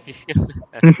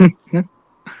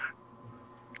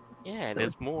 Yeah,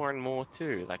 there's more and more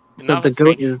too. Like So another the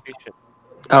goat strange is- tradition.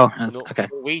 Oh, okay.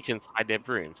 Norwegians hide their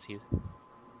brooms.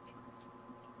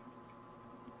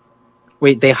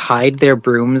 Wait, they hide their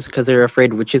brooms because they're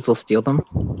afraid witches will steal them?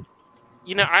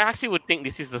 I actually would think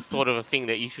this is the sort of a thing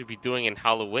that you should be doing in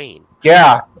Halloween.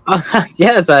 Yeah.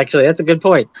 Yes, actually, that's a good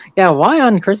point. Yeah, why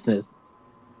on Christmas?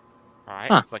 Right?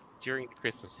 Huh. It's like during the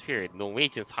Christmas period,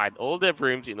 Norwegians hide all their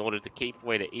brooms in order to keep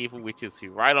away the evil witches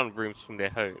who ride on brooms from their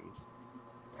homes.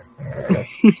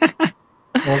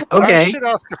 I Okay, should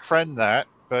ask a friend that,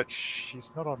 but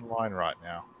she's not online right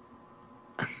now.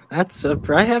 that's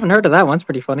I haven't heard of that one. It's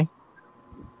pretty funny.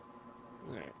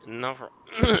 Another.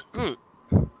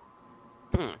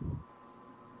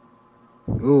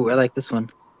 Ooh, I like this one.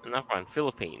 Another one,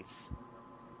 Philippines.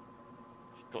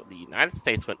 If you thought the United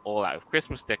States went all out with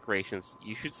Christmas decorations,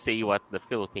 you should see what the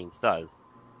Philippines does.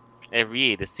 Every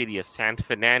year, the city of San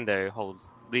Fernando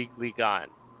holds Ligligan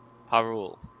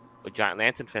Parul, a giant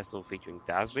lantern festival featuring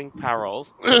dazzling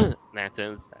paroles,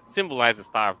 lanterns that symbolize the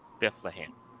Star of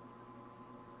Bethlehem.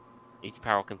 Each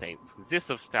parole consists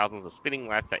of thousands of spinning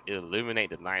lights that illuminate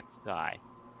the night sky.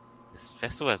 This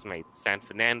festival has made San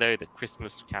Fernando the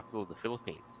Christmas capital of the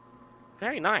Philippines.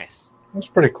 Very nice. That's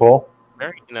pretty cool.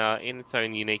 Very in its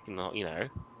own unique and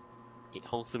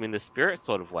wholesome in the spirit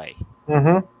sort of way.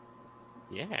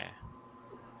 Mm-hmm. Yeah.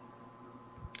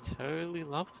 Totally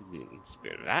love to be in the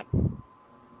spirit of that.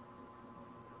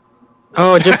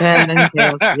 Oh, Japan and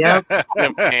Tales. Yep,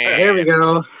 there we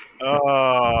go.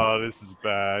 Oh, this is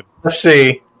bad. Let's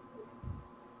see.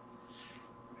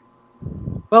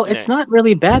 Well, it's not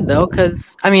really bad though,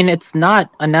 because I mean, it's not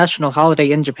a national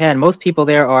holiday in Japan. Most people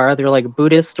there are either like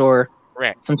Buddhist or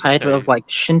Correct. some type So- of like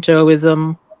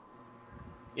Shintoism.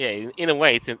 Yeah, in a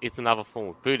way, it's another form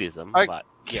of Buddhism. But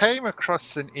Came yes.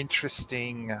 across an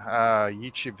interesting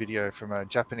YouTube video from a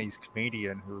Japanese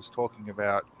comedian who was talking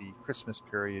about the Christmas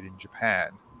period in Japan.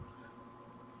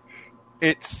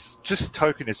 It's just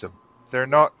tokenism. They're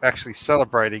not actually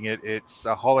celebrating it. It's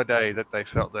a holiday that they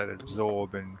felt they'd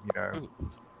absorb and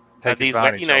take these,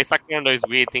 advantage of. it's like one of those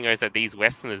weird things that these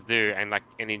Westerners do, and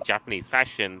in Japanese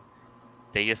fashion,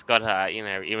 they just gotta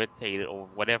imitate it or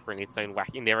whatever in its own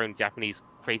in their own Japanese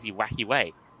crazy wacky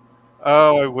way.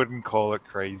 Oh, I wouldn't call it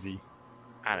crazy.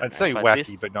 I'd say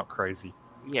wacky, but not crazy.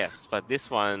 Yes, but this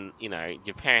one,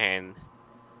 Japan,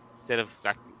 instead of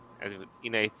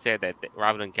it said that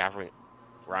rather than gathering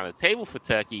around a table for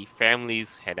turkey,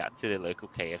 families head out to their local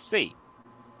KFC.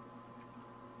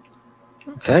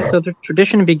 Okay, so the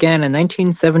tradition began in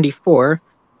 1974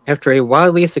 after a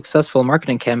wildly successful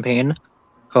marketing campaign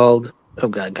called, oh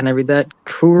god, can I read that?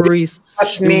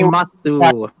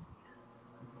 Kurisumasu.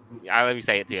 Let me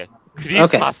say it to you.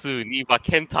 Christmasu niwa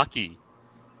Kentucky.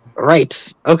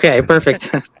 Right. Okay, perfect.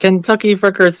 Kentucky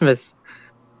for Christmas.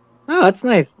 Oh, that's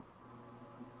nice.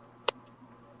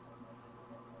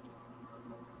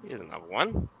 Here's another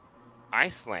one.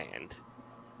 Iceland.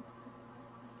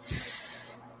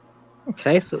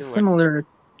 Okay, so similar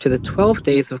to the 12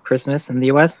 days of Christmas in the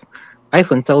US,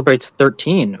 Iceland celebrates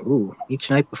 13, each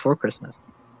night before Christmas.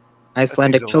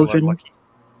 Icelandic children,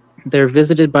 they're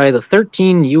visited by the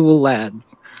 13 Yule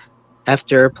lads.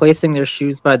 After placing their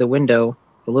shoes by the window,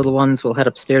 the little ones will head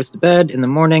upstairs to bed. In the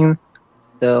morning,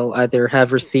 they'll either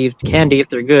have received candy if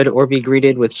they're good, or be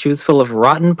greeted with shoes full of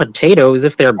rotten potatoes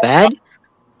if they're bad?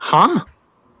 Huh?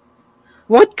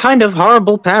 What kind of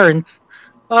horrible parents?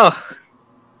 Oh,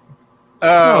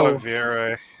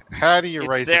 Vera, how do you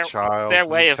raise a child? Their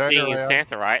Do way you of turn being in around?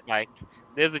 Santa, right? Like,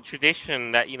 there's a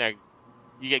tradition that, you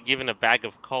get given a bag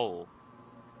of coal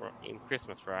in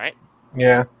Christmas, right?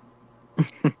 Yeah.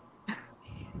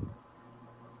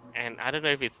 And I don't know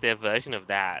if it's their version of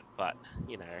that, but,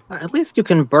 at least you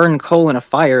can burn coal in a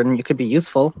fire and you could be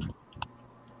useful.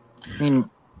 I mean,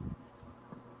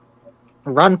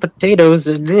 rotten potatoes,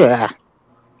 ugh.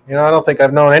 I don't think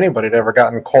I've known anybody that ever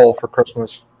gotten coal for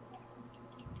Christmas.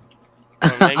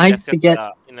 Well, maybe I that's just, forget.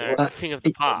 a thing of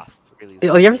the past, really.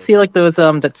 You ever see like those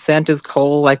that Santa's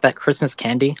coal, like that Christmas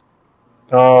candy?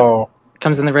 Oh.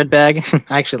 Comes in the red bag.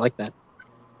 I actually like that.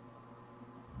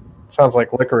 Sounds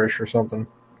like licorice or something.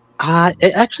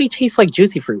 It actually tastes like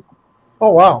juicy fruit,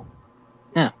 Oh wow.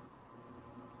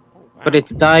 but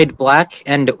it's dyed black,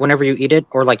 and whenever you eat it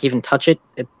or like even touch it,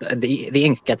 the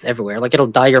ink gets everywhere. Like it'll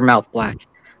dye your mouth black.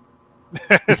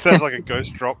 It sounds like a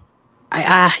ghost drop.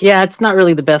 Yeah, it's not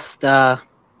really the best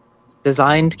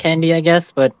designed candy, I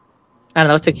guess, but I don't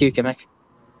know. It's a cute gimmick.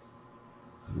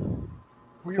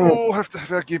 We all have to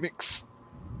have our gimmicks.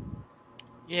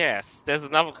 Yes,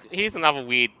 here's another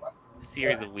weird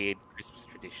series of weird Christmas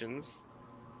traditions.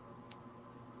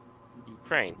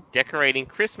 Ukraine, decorating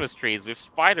Christmas trees with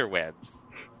spider webs.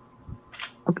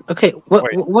 Okay, Wait,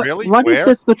 really? what is Where?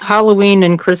 this with Halloween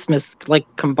and Christmas like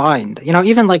combined? You know,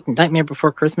 even like Nightmare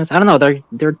Before Christmas. I don't know.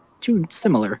 They're too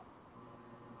similar.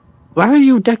 Why are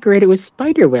you decorated with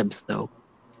spider webs though?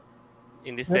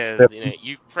 And this That's says,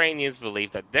 Ukrainians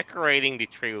believe that decorating the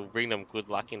tree will bring them good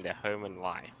luck in their home and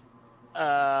life.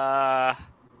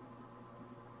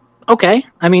 Okay,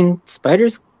 I mean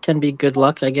spiders can be good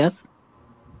luck, I guess.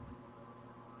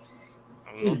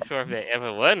 I'm not sure if they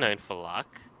ever were known for luck.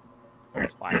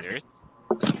 Spiders.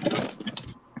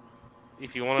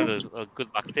 If you wanted a good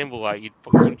luck symbol, wouldn't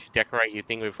you decorate your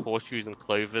thing with horseshoes and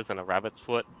clovers and a rabbit's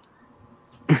foot?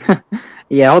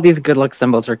 Yeah, all these good luck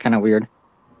symbols are kind of weird.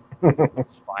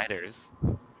 Spiders.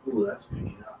 Ooh, that's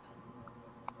hanging up.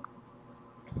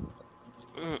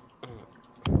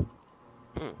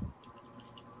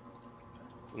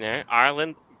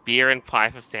 Ireland, beer and pie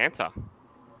for Santa.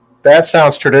 That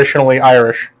sounds traditionally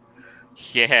Irish.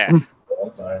 Yeah,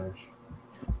 That's Irish.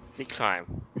 big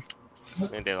time.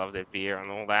 And they love their beer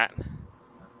and all that.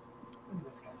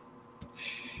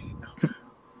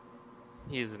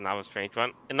 Here's another strange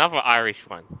one. Another Irish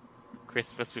one.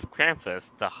 Christmas with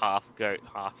Krampus, the half goat,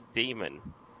 half demon.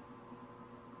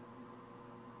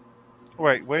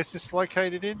 Wait, where's this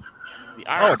located in? The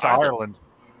It's Ireland.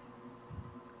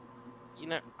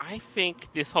 I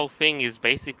think this whole thing is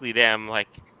basically them, like,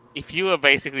 if you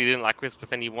basically didn't like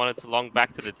Christmas and you wanted to long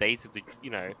back to the days of the,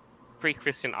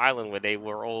 pre-Christian Ireland where they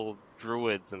were all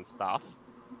druids and stuff.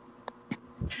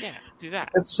 Yeah, do that.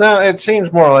 It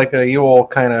seems more like a Yule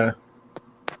kind of,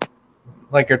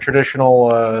 like your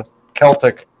traditional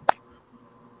Celtic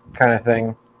kind of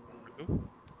thing.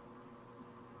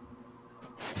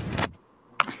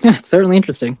 Yeah, it's certainly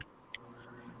interesting.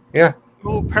 Yeah.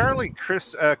 Well, apparently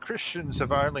Christians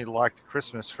have only liked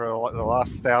Christmas for the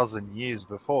last 1,000 years.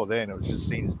 Before then, it was just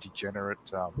seen as degenerate.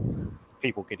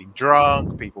 People getting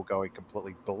drunk, people going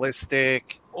completely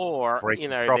ballistic, Or, breaking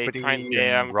they property, trying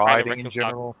and to rioting in reconcile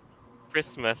general.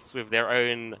 Christmas with their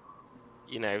own,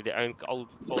 their own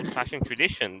old-fashioned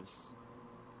traditions.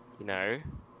 No,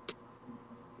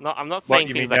 I'm not saying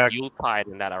you things mean, like Yuletide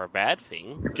and that are a bad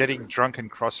thing. Getting drunk and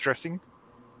cross-dressing.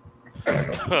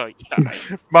 Oh, yeah.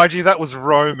 Mind you, that was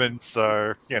Roman,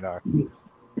 so, Well,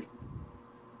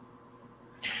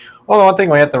 the one thing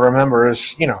we have to remember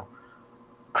is,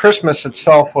 Christmas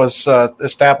itself was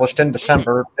established in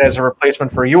December as a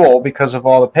replacement for Yule because of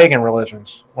all the pagan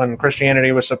religions, when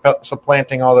Christianity was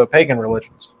supplanting all the pagan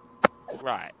religions.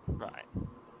 Right.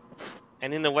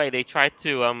 And in a way, they tried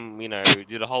to,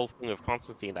 do the whole thing of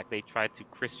Constantine. Like, they tried to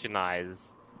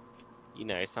Christianize,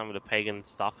 some of the pagan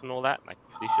stuff and all that, like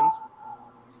traditions.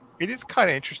 It is kind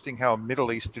of interesting how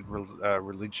Middle Eastern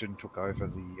religion took over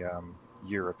the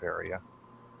Europe area.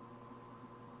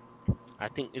 I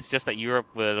think it's just that Europe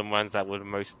were the ones that were the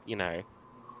most, it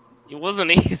wasn't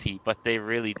easy, but they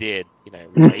really did,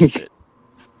 replace it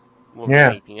more than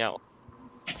anything else.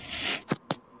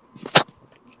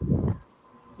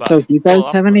 But, So, do you guys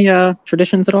have any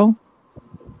traditions at all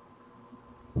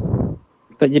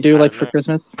that you do like for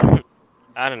Christmas?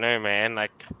 I don't know, man.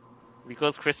 Like,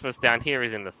 because Christmas down here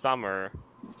is in the summer,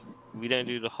 we don't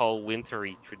do the whole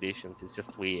wintry traditions. It's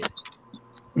just weird.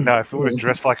 No, if we were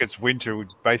dressed like it's winter, we'd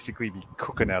basically be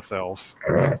cooking ourselves.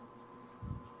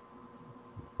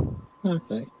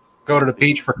 Okay. Go to the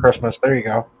beach for Christmas. There you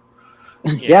go.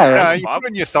 Yeah. You put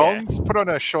on your thongs, put on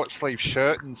a short sleeve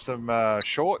shirt and some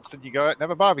shorts, and you go out and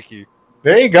have a barbecue.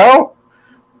 There you go.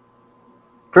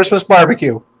 Christmas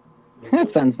barbecue.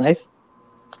 That sounds nice.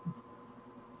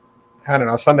 I don't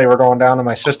know. Sunday we're going down to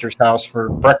my sister's house for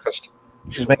breakfast.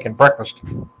 She's making breakfast.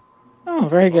 Oh,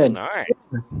 very good. Nice.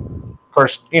 Of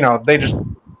course,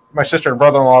 my sister and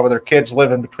brother-in-law with their kids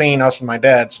live in between us and my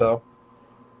dad, so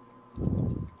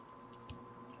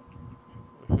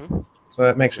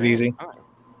that makes it easy.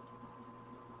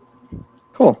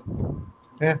 Cool.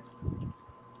 Yeah.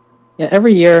 Yeah,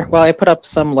 every year, I put up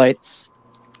some lights,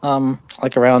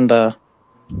 like around the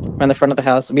front of the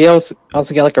house. We also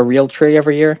get like a real tree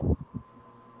every year.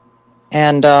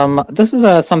 And this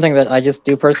is something that I just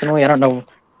do personally. I don't know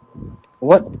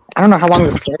what? I don't know how long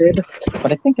this started,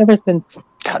 but I think ever since,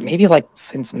 God, maybe like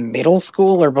since middle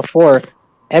school or before,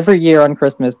 every year on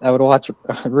Christmas I would watch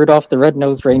Rudolph the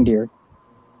Red-Nosed Reindeer.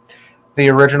 The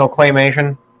original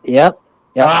claymation. Yep,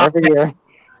 Ah. every year.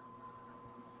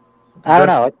 I don't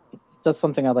know. It's just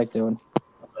something I like doing.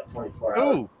 Like 24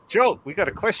 hours. Ooh, Jolt, we got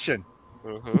a question.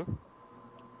 Mm-hmm.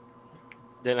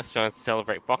 Then Australians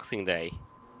celebrate Boxing Day.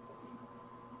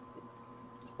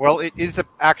 Well, it is an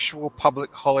actual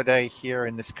public holiday here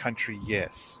in this country,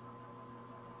 yes.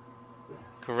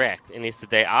 Correct, and it's the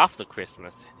day after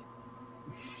Christmas.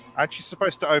 Aren't you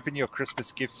supposed to open your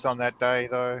Christmas gifts on that day,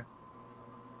 though?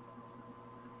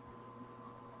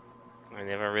 I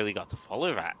never really got to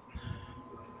follow that.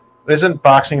 Isn't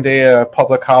Boxing Day a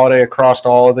public holiday across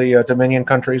all of the Dominion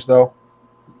countries, though?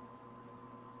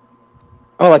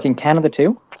 Oh, like in Canada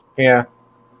too? Yeah.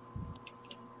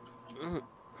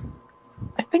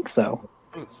 I think so.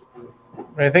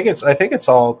 I think it's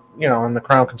all, in the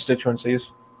Crown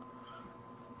constituencies.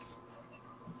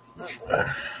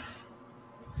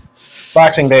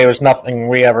 Boxing Day was nothing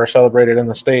we ever celebrated in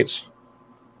the States.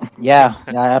 Yeah,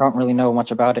 I don't really know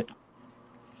much about it.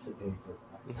 It's a day for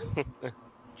taxes.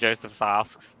 Joseph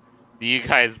asks, do you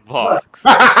guys box?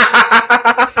 Come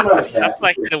on, Cat. That's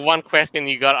like the one question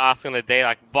you got asked on a day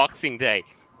like Boxing Day.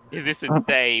 Is this a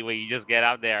day where you just get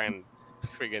out there and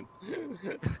friggin'...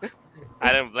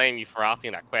 I don't blame you for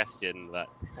asking that question, but...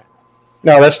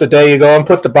 No, that's the day you go and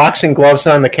put the boxing gloves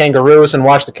on the kangaroos and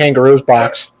watch the kangaroos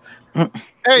box.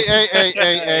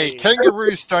 Hey.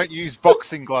 Kangaroos don't use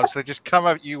boxing gloves. They just come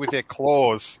at you with their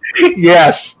claws.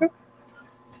 Yes.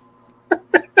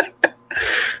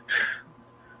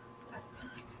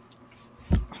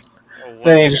 What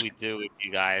Then you do just- we do with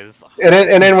you guys?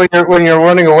 And then when you're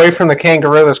running away from the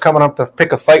kangaroo that's coming up to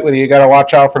pick a fight with you, you got to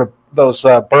watch out for those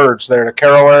birds there, the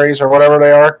cassowaries or whatever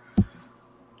they are.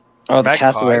 Oh, the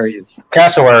Magpies. cassowaries.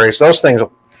 Cassowaries, those things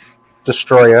will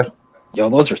destroy you. Yo,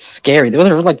 those are scary. Those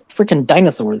are like freaking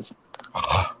dinosaurs.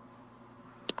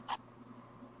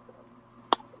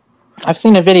 I've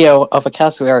seen a video of a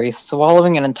cassowary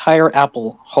swallowing an entire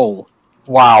apple whole.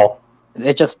 Wow.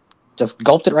 It just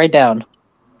gulped it right down.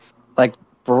 Like,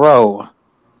 bro,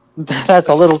 that's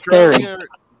a little scary. Australia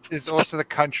is also the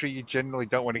country you generally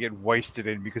don't want to get wasted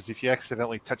in, because if you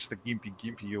accidentally touch the gimpy,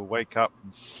 you'll wake up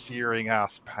in searing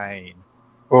ass pain.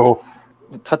 Oh.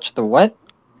 Touch the what?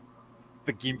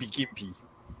 The gimpy.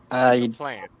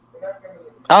 Plant.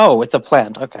 Oh, it's a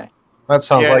plant. Okay. That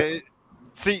sounds like...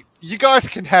 See, you guys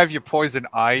can have your poison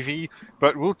ivy,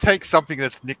 but we'll take something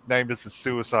that's nicknamed as the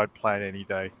suicide plant any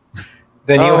day.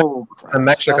 Then you Oh, have in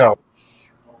Mexico.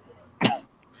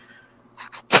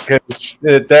 Because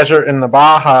the desert in the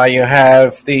Baja, you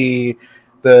have the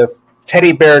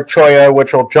teddy bear cholla,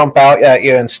 which will jump out at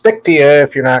you and stick to you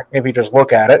if you just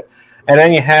look at it. And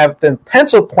then you have the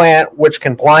pencil plant, which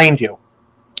can blind you.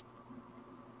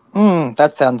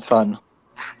 that sounds fun.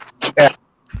 That's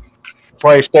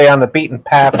why you stay on the beaten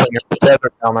path when you're in the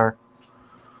desert down there.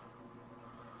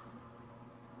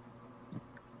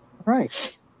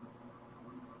 Right.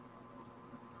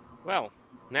 Well,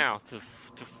 now to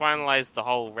finalize the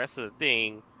whole rest of the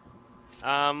thing,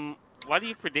 what are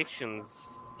your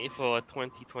predictions for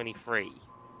 2023?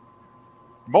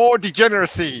 More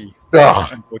degeneracy, Ugh.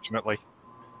 unfortunately.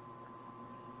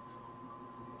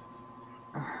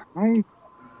 I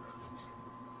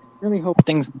really hope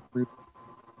things improve.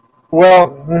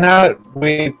 Well, now that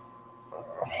we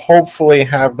hopefully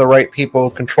have the right people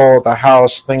in control of the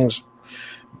house,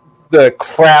 the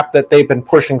crap that they've been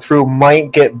pushing through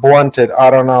might get blunted. I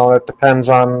don't know. It depends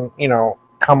on,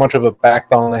 how much of a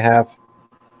backbone they have.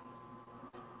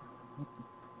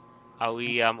 Are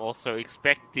we also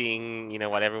expecting,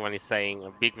 what everyone is saying,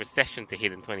 a big recession to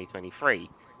hit in 2023?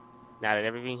 Now that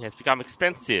everything has become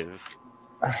expensive.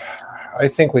 I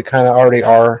think we kind of already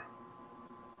are.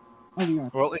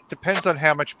 Well, it depends on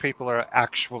how much people are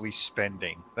actually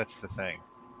spending. That's the thing.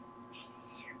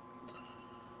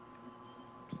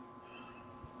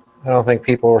 I don't think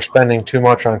people were spending too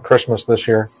much on Christmas this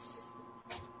year.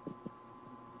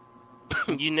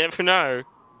 You never know.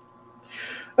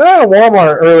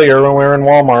 Walmart earlier, when we were in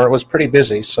Walmart, it was pretty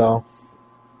busy, so...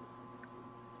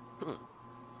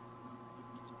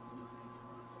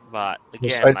 But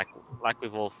again, like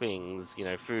with all things,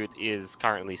 food is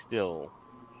currently still,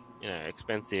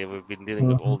 expensive. We've been dealing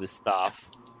with all this stuff.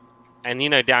 And,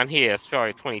 down here,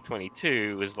 Australia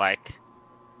 2022 was like,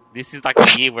 this is like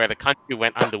the year where the country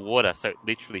went underwater, so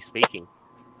literally speaking.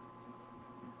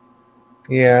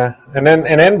 Yeah, and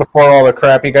then before all the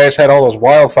crap, you guys had all those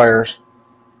wildfires.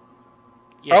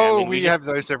 Yeah, we have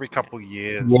those every couple of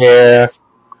years. Yeah.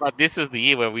 But this was the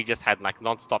year where we just had like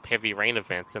non-stop heavy rain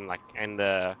events, and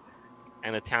the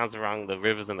towns around the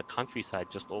rivers and the countryside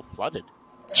just all flooded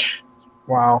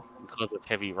Wow. because of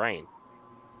heavy rain.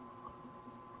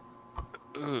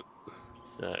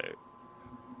 So, I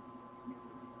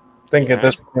think at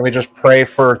this point we just pray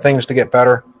for things to get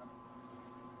better.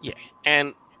 yeah,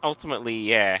 and ultimately,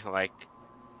 yeah, like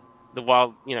the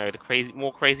wild, the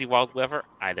more crazy wild weather.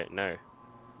 I don't know.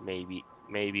 Maybe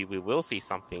we will see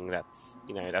something that's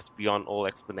that's beyond all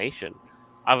explanation,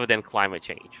 other than climate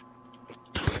change.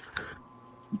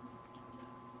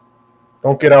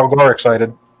 Don't get Al Gore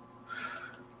excited.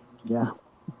 Yeah.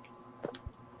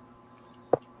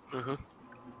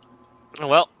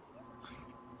 Well,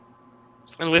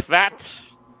 and with that,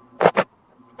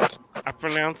 I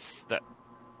pronounce that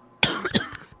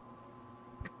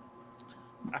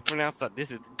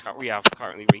we have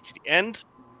currently reached the end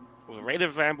of the Raid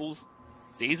of Rambles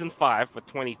Season 5 for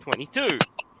 2022.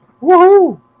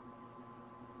 Woohoo!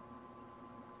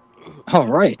 All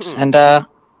right, and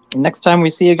next time we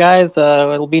see you guys,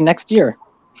 it'll be next year.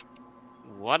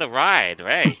 What a ride,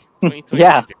 right? 2022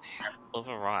 Yeah. has been a hell of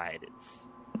a ride. It's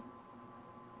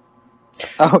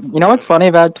Oh, you know what's funny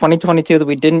about 2022 that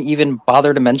we didn't even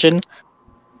bother to mention?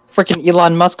 Freaking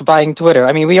Elon Musk buying Twitter.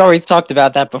 I mean, we always talked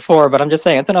about that before, but I'm just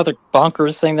saying it's another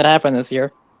bonkers thing that happened this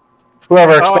year.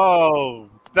 Whoever Oh,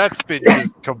 that's been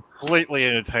just completely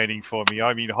entertaining for me.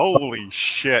 I mean, holy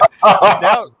shit.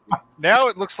 Now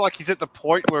it looks like he's at the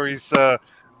point where he's,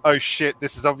 oh shit,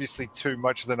 this is obviously too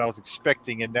much than I was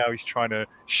expecting, and now he's trying to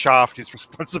shaft his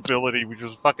responsibility, which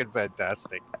was fucking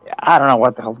fantastic. I don't know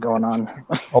what the hell's going on.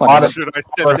 Should I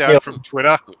step down from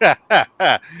Twitter?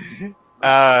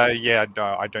 Yeah,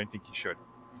 no, I don't think you should.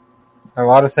 A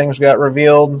lot of things got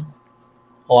revealed.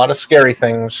 A lot of scary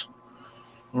things.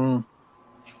 Mm.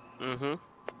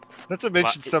 Not to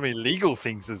mention some illegal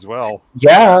things as well.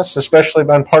 Yes, especially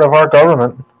been part of our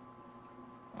government.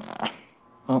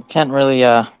 Well, can't really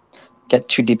get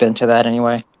too deep into that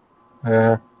anyway.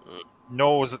 Yeah.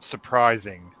 Nor was it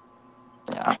surprising.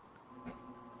 Yeah.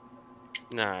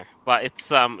 no, but it's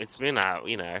been it's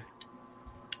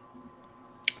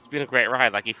been a great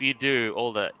ride. Like if you do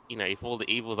all the if all the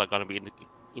evils are going to be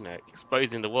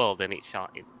exposed in the world, then it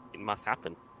must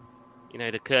happen.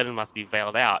 The curtain must be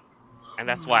veiled out, and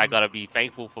that's why I got to be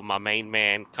thankful for my main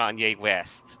man Kanye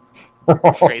West,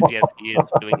 crazy as he is,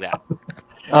 for doing that.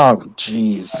 Oh,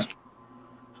 jeez.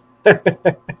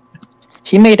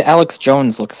 He made Alex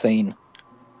Jones look sane.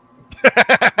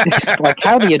 Like,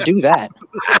 how do you do that?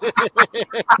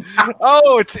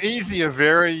 Oh, it's easy,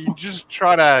 Aeveirra. You just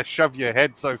try to shove your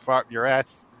head so far up your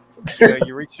ass,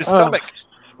 you reach your stomach.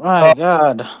 My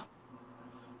God.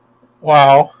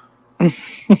 Wow.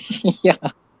 Yeah.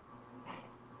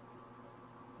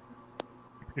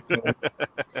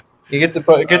 You get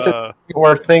to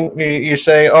where you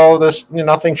say, "Oh, this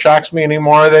nothing shocks me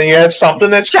anymore." Then you have something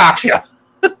that shocks you.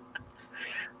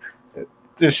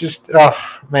 It's just, oh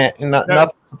man,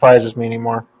 nothing surprises me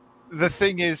anymore. The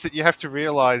thing is that you have to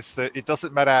realize that it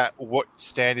doesn't matter what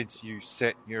standards you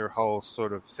set your whole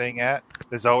sort of thing at.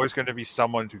 There's always going to be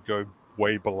someone to go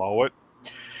way below it.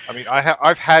 I mean,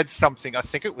 I've had something. I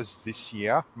think it was this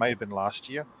year, may have been last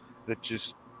year, that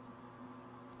just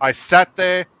I sat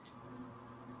there,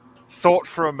 thought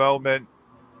for a moment,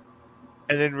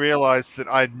 and then realized that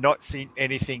I'd not seen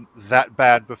anything that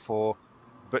bad before,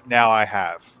 but now I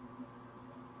have.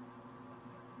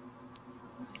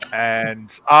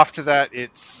 And after that,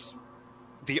 it's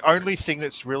the only thing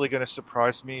that's really going to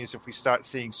surprise me is if we start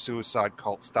seeing suicide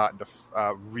cults starting to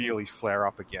really flare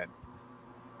up again.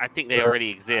 I think they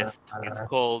already exist. It's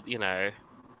called,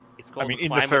 it's called. I mean, the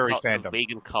in the furry cult, fandom, the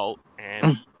vegan cult,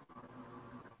 and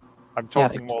I'm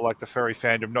talking more like the furry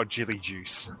fandom, not Jilly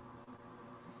Juice.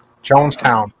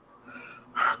 Jonestown.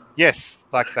 Yes,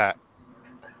 like that.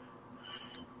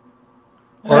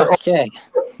 Okay.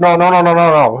 No.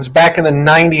 It was back in the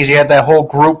 90s. You had that whole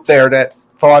group there that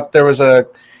thought there was a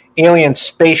alien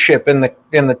spaceship in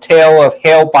the tail of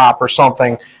Hale-Bopp or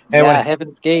something. And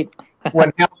Heaven's Gate.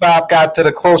 when Hale-Bopp got to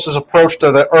the closest approach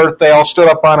to the Earth, they all stood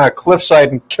up on a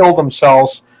cliffside and killed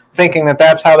themselves, thinking that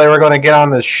that's how they were going to get on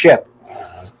this ship.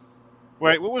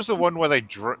 Wait, what was the one where they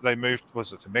moved?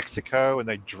 Was it to Mexico and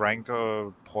they drank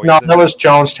poison? No, that was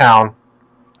Jonestown.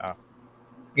 Oh.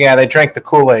 Yeah, they drank the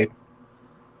Kool-Aid.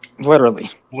 Literally.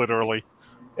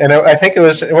 And I think it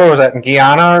was, where was that, in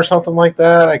Guyana or something like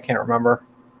that? I can't remember.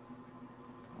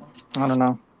 I don't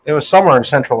know. It was somewhere in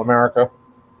Central America.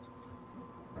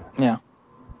 Yeah.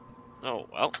 oh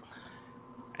well.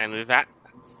 And with that,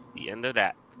 that's the end of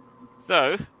that.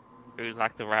 So, we would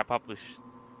like to wrap up this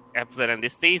episode and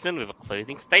this season with a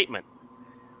closing statement.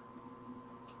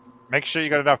 Make sure you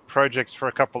got enough projects for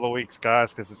a couple of weeks,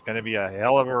 guys, because it's going to be a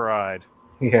hell of a ride.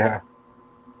 Yeah.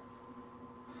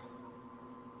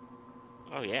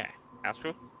 Oh yeah,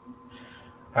 Astral.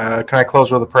 Can I close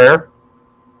with a prayer?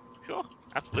 Sure,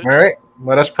 absolutely. All right,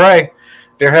 let us pray.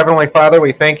 Dear Heavenly Father,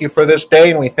 we thank you for this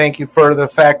day, and we thank you for the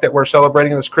fact that we're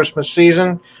celebrating this Christmas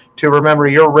season to remember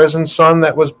your risen Son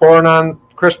that was born on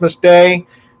Christmas Day,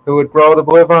 who would grow to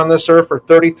live on this earth for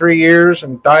 33 years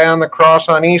and die on the cross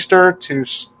on Easter to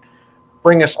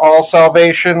bring us all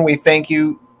salvation. We thank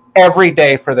you every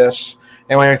day for this,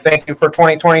 and we thank you for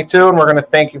 2022, and we're going to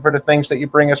thank you for the things that you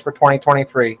bring us for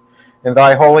 2023. In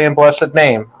thy holy and blessed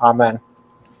name, amen.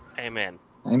 Amen.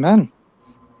 Amen.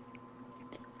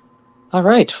 All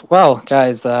right. Well,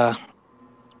 guys, I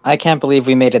can't believe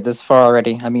we made it this far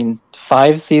already. I mean,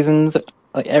 5 seasons.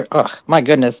 Oh, my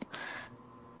goodness.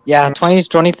 Yeah,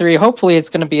 2023. Hopefully, it's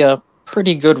going to be a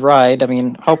pretty good ride. I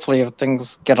mean, hopefully, if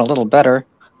things get a little better.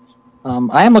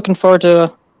 I am looking forward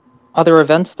to other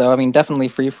events, though. I mean, definitely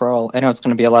Free for All. I know it's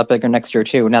going to be a lot bigger next year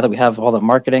too. Now that we have all the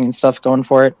marketing and stuff going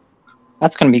for it,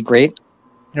 that's going to be great.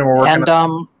 And we're working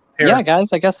And yeah,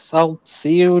 guys, I guess I'll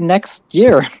see you next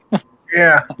year.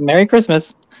 Yeah. Merry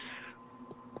Christmas.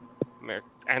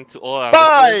 And to all our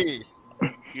Bye, listeners,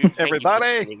 huge thank you for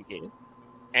everybody. tuning in.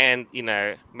 And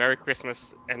Merry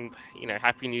Christmas and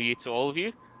Happy New Year to all of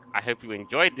you. I hope you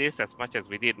enjoyed this as much as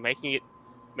we did making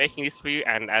this for you.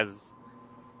 And as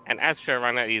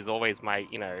showrunner, it is always my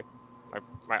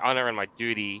my honor and my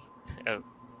duty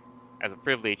as a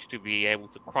privilege to be able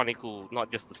to chronicle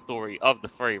not just the story of the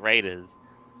furry raiders,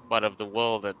 but of the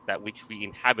world that which we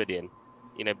inhabit in,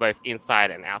 both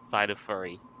inside and outside of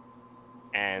furry.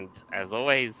 And as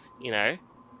always,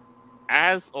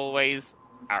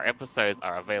 our episodes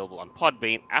are available on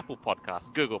Podbean, Apple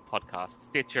Podcasts, Google Podcasts,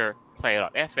 Stitcher,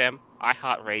 Player.fm,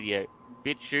 iHeartRadio,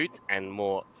 BitChute, and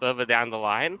more further down the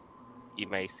line. You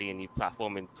may see a new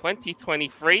platform in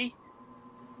 2023.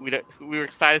 We're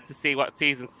excited to see what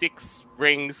Season 6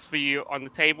 brings for you on the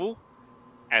table,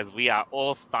 as we are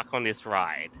all stuck on this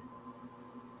ride.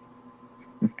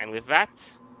 And with that,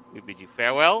 we bid you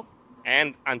farewell,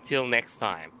 and until next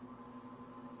time.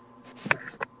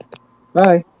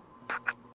 Bye.